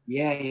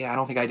 Yeah, I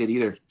don't think I did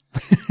either.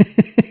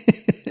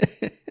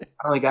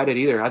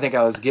 I think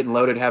I was getting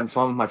loaded, having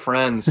fun with my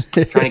friends,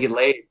 trying to get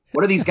laid.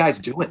 What are these guys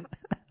doing?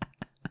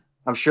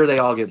 I'm sure they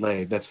all get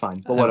laid. That's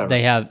fine, but whatever.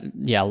 They have,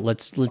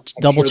 let's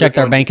double check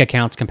their bank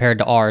accounts compared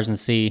to ours and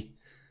see.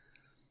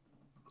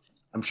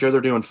 I'm sure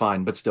they're doing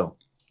fine, but still.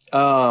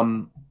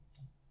 I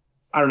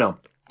don't know.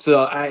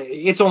 So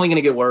it's only going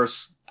to get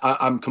worse.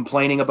 I'm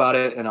complaining about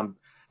it, and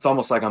it's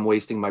almost like I'm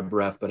wasting my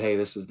breath, but hey,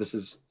 this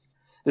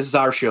is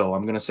our show.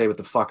 I'm going to say what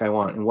the fuck I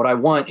want. And what I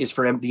want is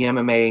for the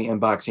MMA and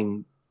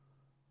boxing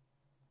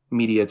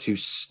media to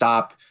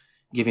stop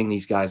giving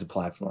these guys a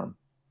platform.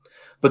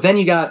 But then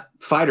you got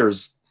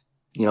fighters,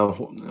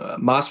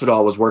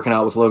 Masvidal was working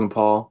out with Logan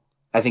Paul.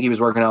 I think he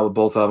was working out with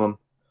both of them.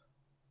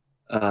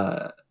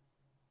 I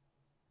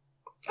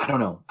don't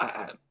know.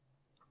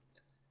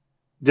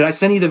 Did I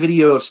send you the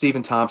video of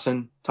Stephen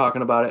Thompson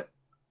talking about it?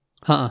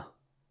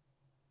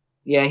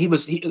 Yeah,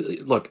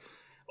 look,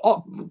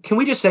 can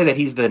we just say that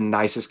he's the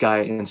nicest guy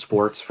in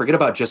sports? Forget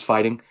about just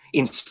fighting.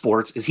 In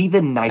sports, is he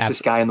the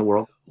nicest guy in the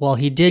world? Well,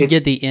 he did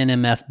get the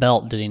NMF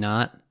belt, did he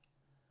not?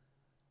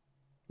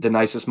 The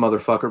nicest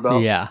motherfucker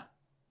belt? Yeah.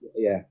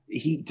 Yeah.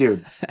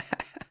 Dude,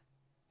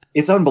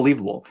 it's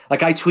unbelievable.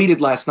 Like, I tweeted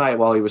last night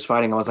while he was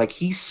fighting, I was like,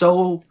 he's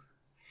such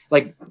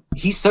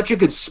a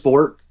good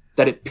sport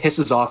that it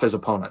pisses off his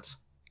opponents.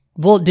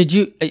 Well,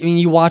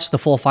 you watched the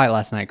full fight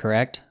last night,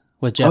 correct?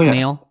 With Jeff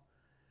Neal?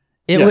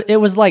 It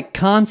was like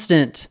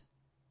constant,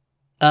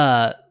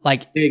 hey,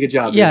 good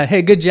job. Yeah, dude.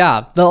 Hey, good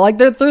job.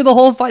 They're through the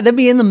whole fight. They'd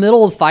be in the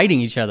middle of fighting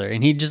each other,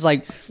 and he'd just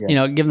give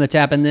him the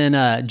tap. And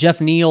then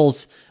Jeff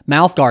Neal's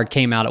mouth guard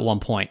came out at one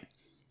point,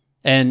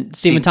 and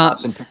Stephen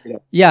Thompson,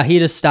 he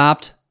just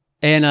stopped.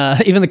 And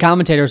even the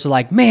commentators were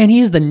like, "Man,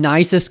 he's the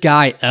nicest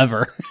guy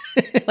ever."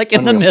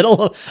 In the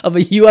middle of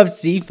a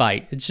UFC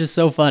fight, it's just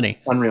so funny.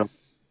 Unreal.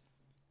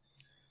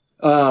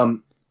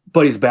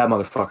 But he's a bad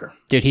motherfucker,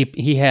 dude.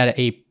 He had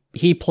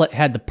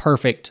had the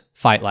perfect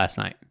fight last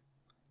night.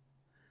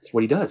 That's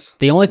what he does.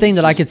 The only thing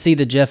that I could see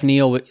that Jeff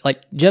Neal,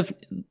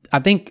 I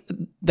think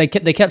they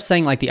kept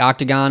saying the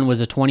octagon was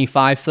a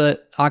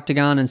 25-foot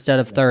octagon instead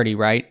of 30,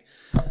 right?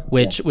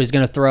 Which was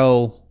going to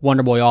throw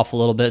Wonderboy off a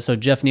little bit. So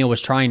Jeff Neal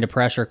was trying to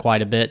pressure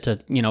quite a bit to,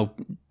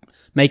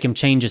 make him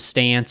change his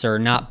stance or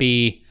not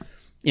be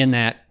in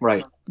that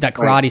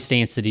karate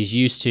stance that he's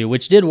used to,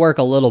 which did work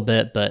a little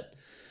bit, but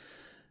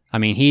I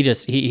mean, he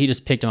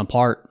just picked him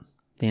apart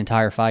the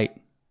entire fight.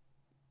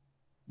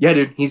 Yeah,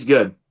 dude, he's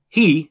good.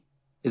 he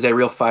is a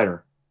real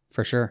fighter.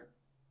 For sure.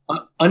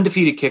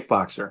 Undefeated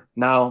kickboxer.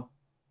 Now,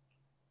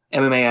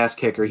 MMA ass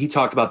kicker. He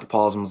talked about the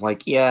Pauls and was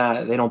like,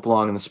 yeah, they don't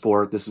belong in the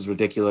sport. This is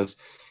ridiculous.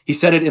 He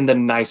said it in the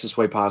nicest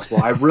way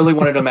possible. I really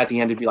wanted him at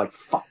the end to be like,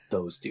 fuck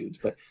those dudes,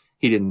 but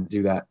he didn't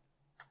do that.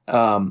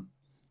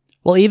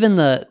 Well, even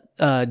the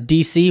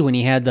DC, when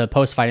he had the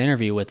post-fight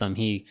interview with him,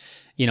 he,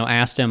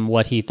 asked him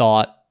what he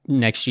thought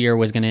next year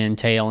was going to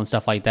entail and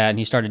stuff like that, and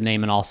he started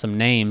naming all some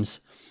names,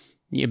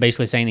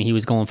 basically saying that he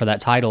was going for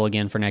that title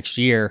again for next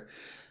year.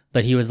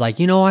 But he was like,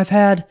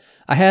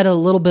 I had a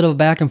little bit of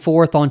back and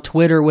forth on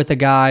Twitter with a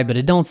guy, but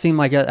it don't seem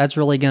like that's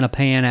really going to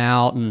pan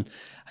out. And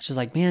I was just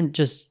like, man,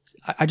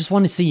 I just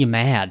want to see you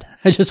mad.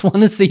 I just want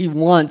to see you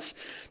once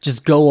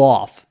just go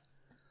off.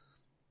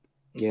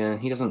 Yeah,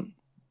 you're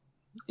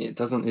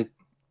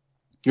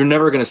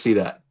never going to see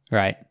that.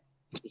 Right.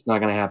 It's not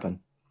going to happen.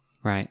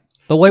 Right.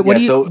 But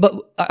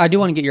but I do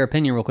want to get your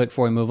opinion real quick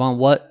before we move on.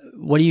 What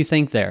do you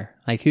think there?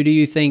 Like, who do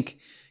you think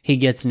he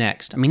gets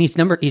next? I mean, he's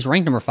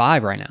ranked number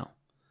 5 right now.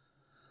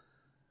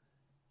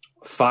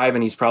 5,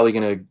 and he's probably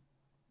going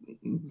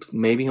to,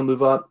 maybe he'll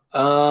move up.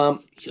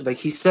 Like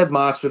he said,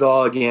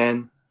 Masvidal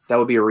again. That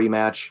would be a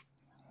rematch.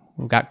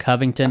 We've got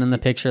Covington in the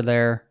picture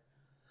there.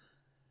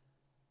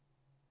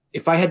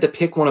 If I had to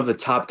pick one of the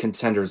top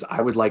contenders,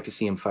 I would like to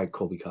see him fight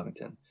Colby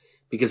Covington,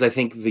 because I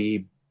think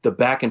the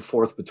back and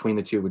forth between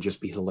the two would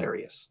just be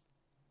hilarious.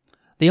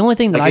 The only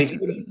thing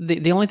that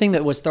the only thing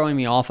that was throwing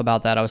me off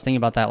about that, I was thinking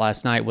about that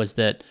last night, was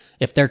that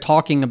if they're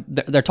talking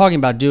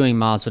about doing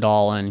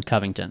Masvidal and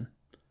Covington.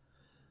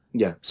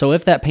 Yeah. So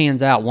if that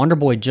pans out, Wonder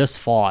Boy just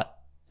fought,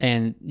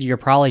 and you're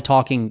probably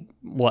talking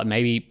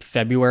maybe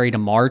February to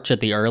March at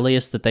the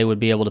earliest that they would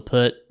be able to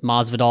put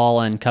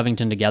Masvidal and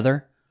Covington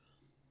together.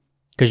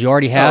 Because you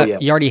already have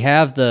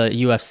the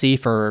UFC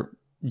for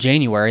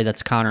January.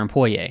 That's Conor and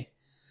Poirier.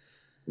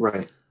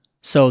 Right.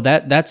 So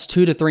that's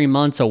 2 to 3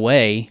 months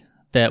away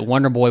that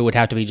Wonder Boy would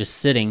have to be just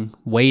sitting,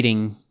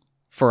 waiting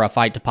for a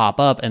fight to pop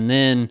up, and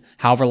then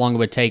however long it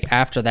would take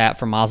after that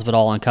for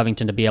Masvidal and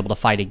Covington to be able to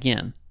fight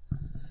again.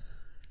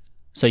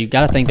 So you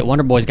got to think that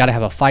Wonder Boy's got to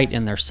have a fight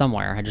in there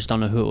somewhere. I just don't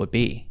know who it would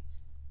be.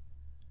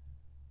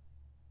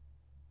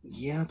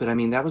 Yeah, but I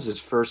mean, that was his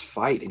first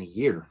fight in a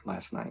year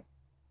last night.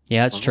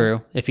 Yeah, that's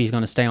true. If he's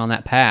going to stay on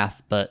that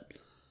path, but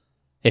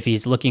if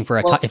he's looking for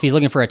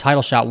a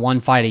title shot, one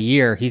fight a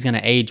year, he's going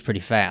to age pretty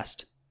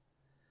fast.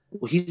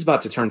 Well, he's about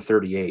to turn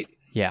 38.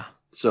 Yeah.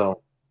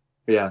 So,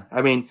 yeah,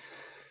 I mean,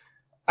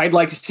 I'd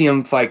like to see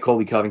him fight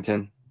Colby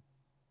Covington.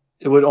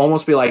 It would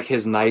almost be like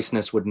his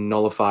niceness would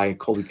nullify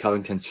Colby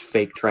Covington's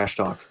fake trash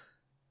talk.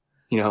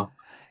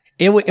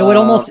 It would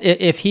almost,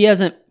 if he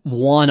hasn't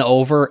won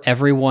over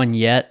everyone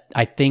yet,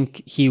 I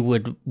think he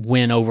would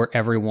win over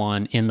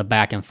everyone in the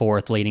back and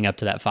forth leading up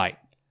to that fight.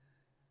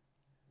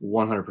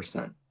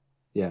 100%.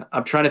 Yeah.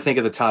 I'm trying to think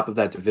of the top of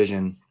that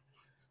division,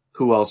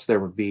 who else there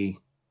would be.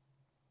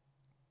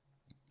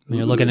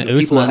 You're looking at Usman.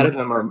 Usman. Ahead of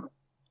him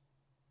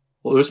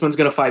Usman's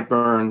going to fight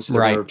Burns.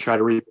 They're right. going to try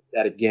to repeat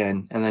that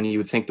again. And then you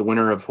would think the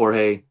winner of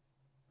Jorge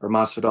or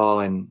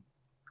Masvidal and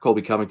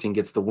Colby Covington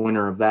gets the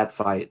winner of that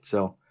fight.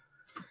 So,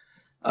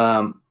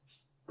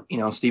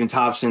 Stephen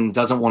Thompson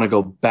doesn't want to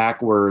go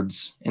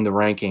backwards in the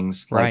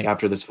rankings. Right.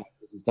 After this fight.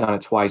 He's done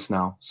it twice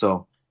now.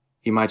 So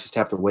he might just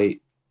have to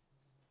wait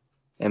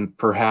and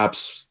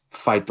perhaps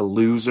fight the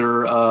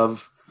loser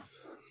of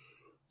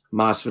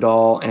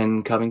Masvidal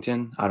and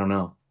Covington. I don't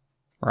know.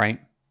 Right.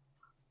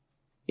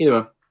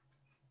 Either way,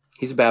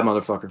 he's a bad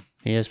motherfucker.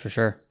 He is for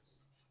sure.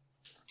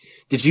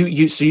 Did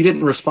you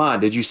didn't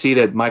respond? Did you see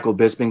that Michael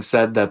Bisping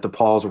said that the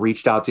Pauls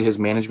reached out to his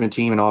management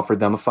team and offered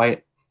them a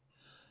fight?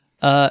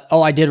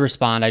 I did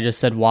respond. I just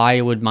said,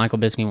 why would Michael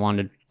Bisping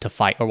want to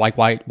fight, or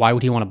why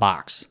would he want to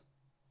box?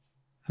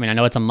 I mean, I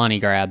know it's a money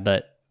grab,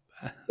 but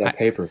that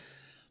paper.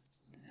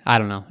 I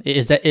don't know.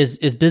 Is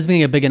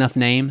Bisping a big enough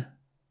name?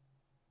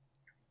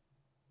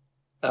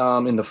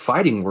 In the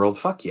fighting world,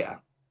 fuck yeah.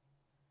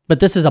 But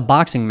this is a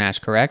boxing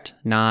match, correct?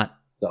 Not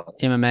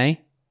MMA?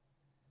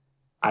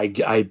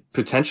 I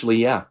potentially,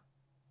 yeah.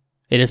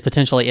 It is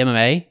potentially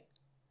MMA?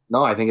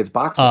 No, I think it's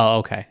boxing. Oh,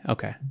 okay.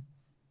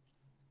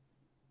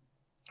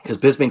 Because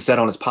Bisping said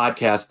on his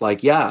podcast,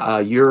 like,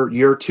 you're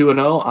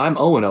 2-0, I'm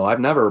 0-0. I've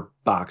never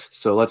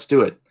boxed, so let's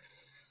do it.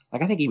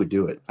 Like, I think he would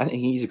do it. I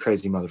think he's a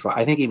crazy motherfucker.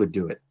 I think he would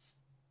do it.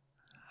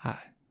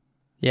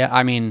 Yeah,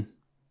 I mean,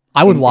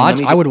 I would watch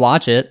it. I would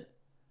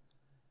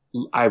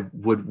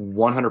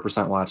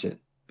 100% watch it,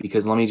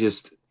 because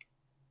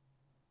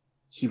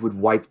he would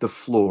wipe the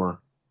floor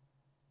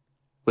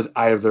with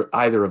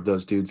either of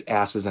those dudes'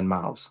 asses and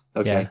mouths.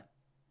 Okay. Yeah.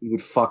 He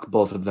would fuck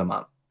both of them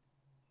up.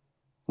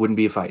 Wouldn't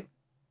be a fight.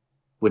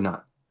 Would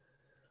not.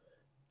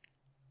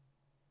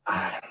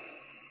 I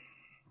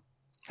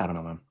don't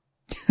know, man.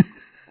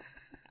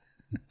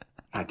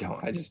 I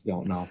just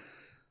don't know.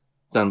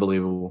 It's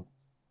unbelievable.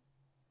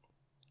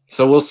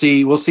 So we'll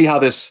see how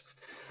this.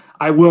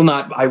 I will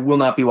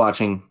not be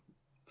watching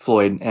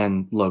Floyd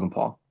and Logan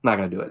Paul. I'm not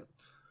going to do it.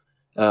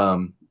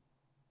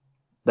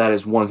 That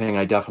is one thing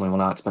I definitely will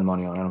not spend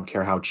money on. I don't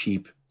care how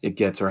cheap it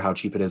gets or how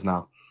cheap it is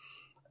now.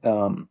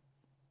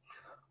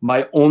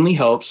 My only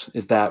hopes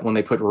is that when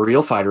they put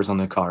real fighters on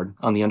the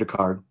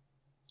undercard,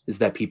 is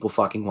that people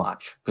fucking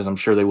watch, because I'm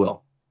sure they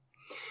will.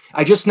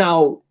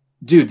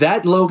 Dude,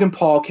 that Logan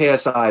Paul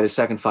KSI, the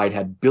second fight,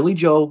 had Billy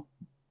Joe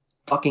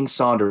fucking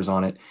Saunders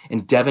on it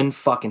and Devin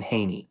fucking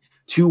Haney,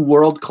 2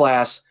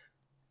 world-class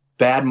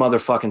bad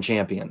motherfucking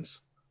champions.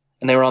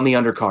 And they were on the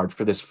undercard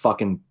for this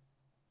fucking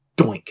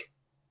doink.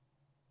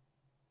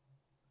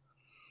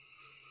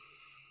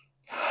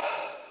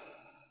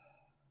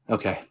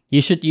 Okay.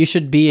 You should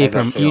be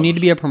you need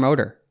to be a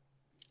promoter.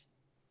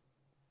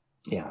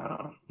 Yeah, I don't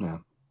know. Yeah.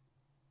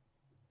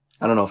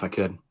 I don't know if I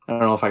could. I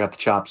don't know if I got the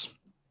chops.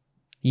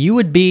 You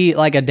would be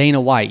like a Dana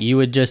White. You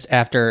would just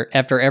after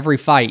every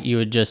fight, you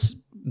would just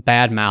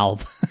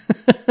badmouth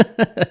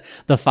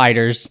the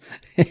fighters.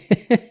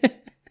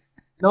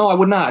 No, I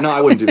would not. No,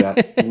 I wouldn't do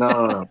that.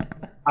 No.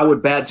 I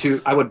would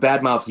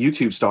badmouth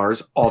YouTube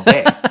stars all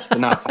day, but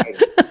not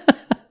fighters.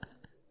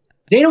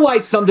 Dana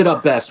White summed it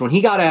up best when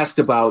he got asked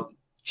about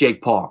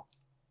Jake Paul.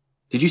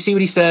 Did you see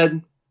what he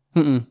said?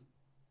 Mm-mm.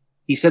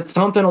 He said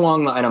something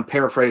along the, and I'm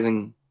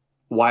paraphrasing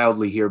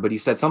wildly here, but he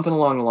said something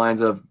along the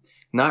lines of,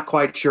 not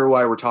quite sure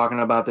why we're talking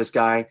about this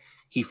guy.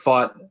 He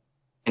fought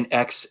an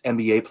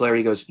ex-NBA player.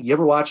 He goes, you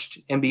ever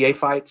watched NBA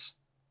fights?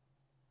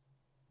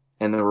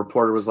 And the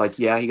reporter was like,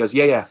 yeah. He goes,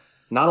 yeah.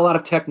 Not a lot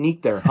of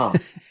technique there, huh?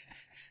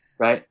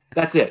 Right?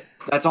 That's it.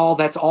 That's all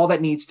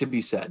that needs to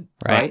be said.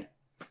 Right?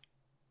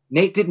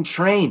 Nate didn't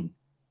train.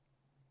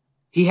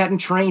 He hadn't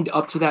trained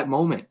up to that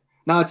moment.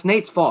 Now, it's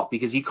Nate's fault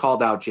because he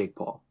called out Jake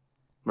Paul.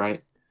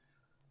 Right?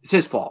 It's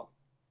his fault.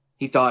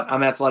 He thought,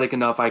 I'm athletic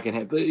enough, I can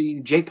hit. But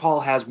Jake Paul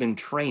has been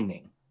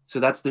training. So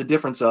that's the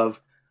difference of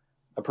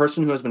a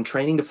person who has been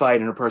training to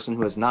fight and a person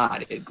who has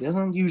not. It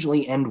doesn't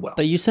usually end well.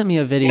 But you sent me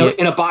a video.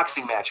 In a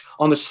boxing match.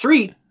 On the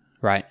street,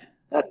 right?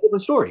 That's a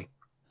different story.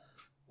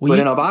 But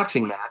in a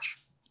boxing match.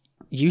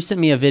 You sent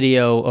me a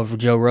video of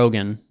Joe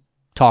Rogan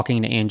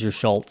talking to Andrew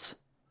Schultz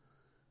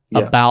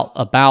about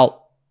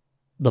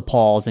the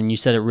Pauls, and you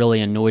said it really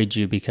annoyed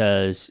you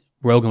because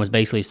Rogan was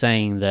basically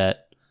saying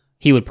that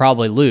he would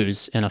probably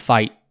lose in a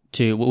fight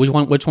to which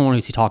one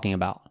was he talking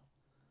about?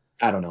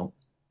 I don't know.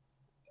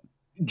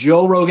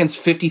 Joe Rogan's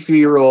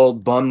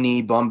 53-year-old bum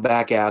knee, bum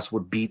back ass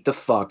would beat the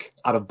fuck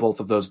out of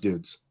both of those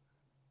dudes.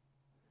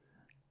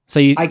 So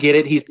I get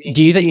it.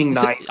 Do you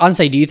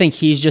think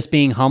he's just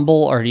being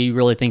humble, or do you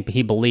really think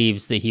he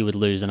believes that he would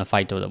lose in a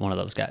fight to one of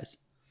those guys?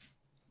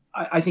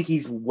 I think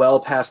he's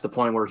well past the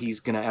point where he's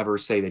going to ever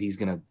say that he's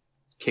going to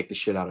kick the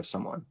shit out of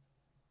someone.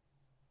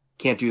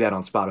 Can't do that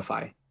on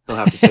Spotify. He'll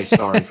have to say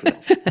sorry for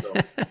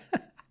that.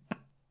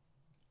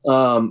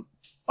 So,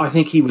 I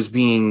think he was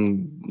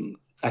playing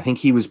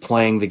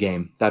the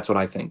game. That's what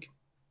I think.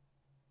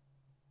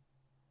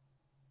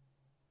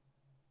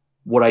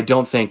 What I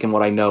don't think and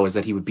what I know is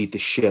that he would beat the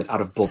shit out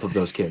of both of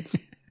those kids.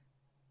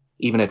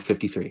 Even at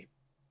 53.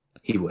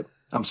 He would.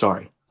 I'm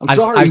sorry. He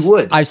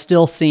would. I've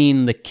still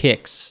seen the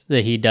kicks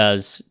that he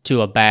does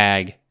to a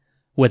bag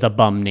with a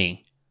bum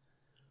knee.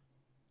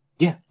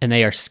 Yeah. And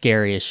they are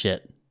scary as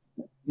shit.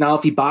 Now,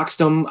 if he boxed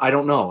him, I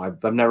don't know.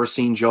 I've never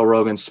seen Joe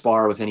Rogan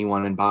spar with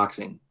anyone in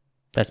boxing.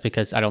 That's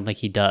because I don't think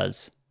he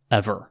does,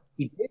 ever.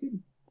 He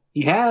did.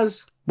 He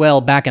has.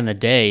 Well, back in the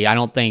day, I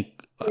don't think...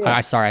 Yeah.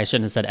 I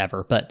shouldn't have said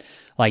ever, but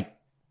like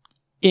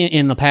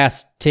in the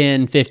past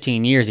 10,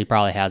 15 years, he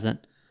probably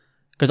hasn't.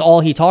 Because all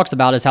he talks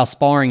about is how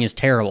sparring is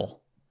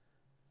terrible.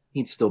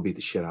 He'd still beat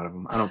the shit out of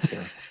him. I don't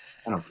care.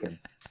 I don't care.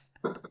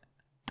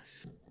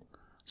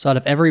 So out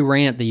of every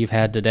rant that you've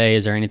had today,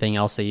 is there anything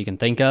else that you can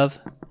think of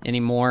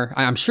anymore?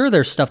 I'm sure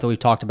there's stuff that we've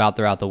talked about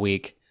throughout the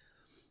week.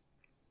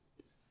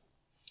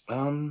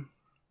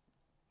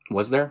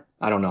 Was there?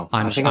 I don't know.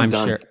 I'm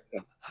sure.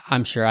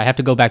 I'm sure. I have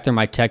to go back through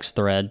my text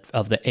thread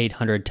of the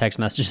 800 text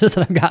messages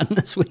that I've gotten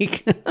this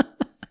week. I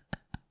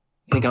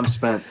think I'm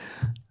spent.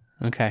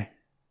 Okay.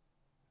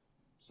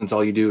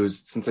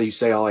 Since you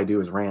say all I do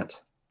is rant.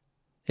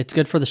 It's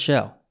good for the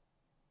show.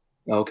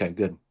 Okay,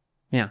 good.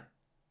 Yeah.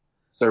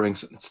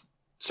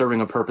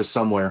 Serving a purpose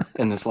somewhere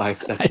in this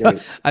life. That's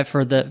great.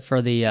 For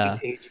the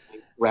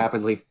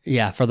rapidly.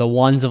 Yeah, for the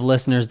ones of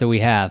listeners that we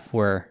have,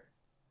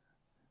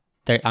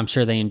 I'm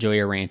sure they enjoy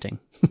your ranting.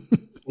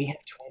 We have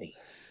 20.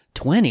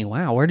 20?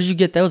 Wow. Where did you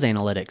get those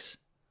analytics?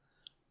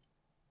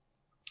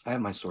 I have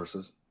my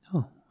sources.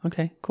 Oh,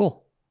 okay,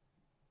 cool.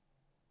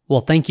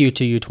 Well, thank you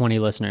to you 20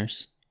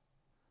 listeners.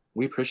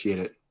 We appreciate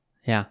it.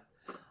 Yeah.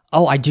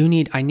 Oh, I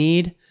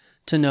need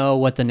to know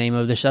what the name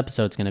of this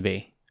episode's going to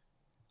be.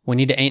 We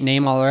need to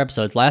name all our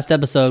episodes. Last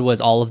episode was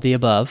All of the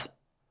Above.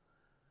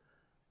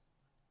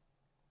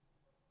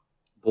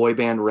 Boy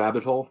Band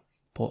Rabbit Hole.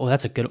 Oh,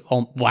 that's a good...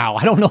 Oh, wow.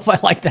 I don't know if I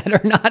like that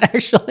or not,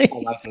 actually.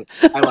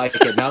 I like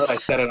it. Now that I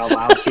said it out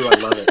loud, too, I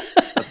love it.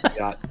 That's what I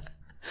got.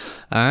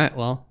 All right.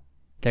 Well,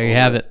 there you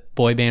have it.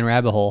 Boy Band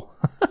Rabbit Hole.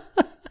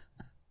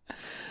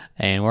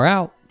 And we're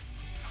out.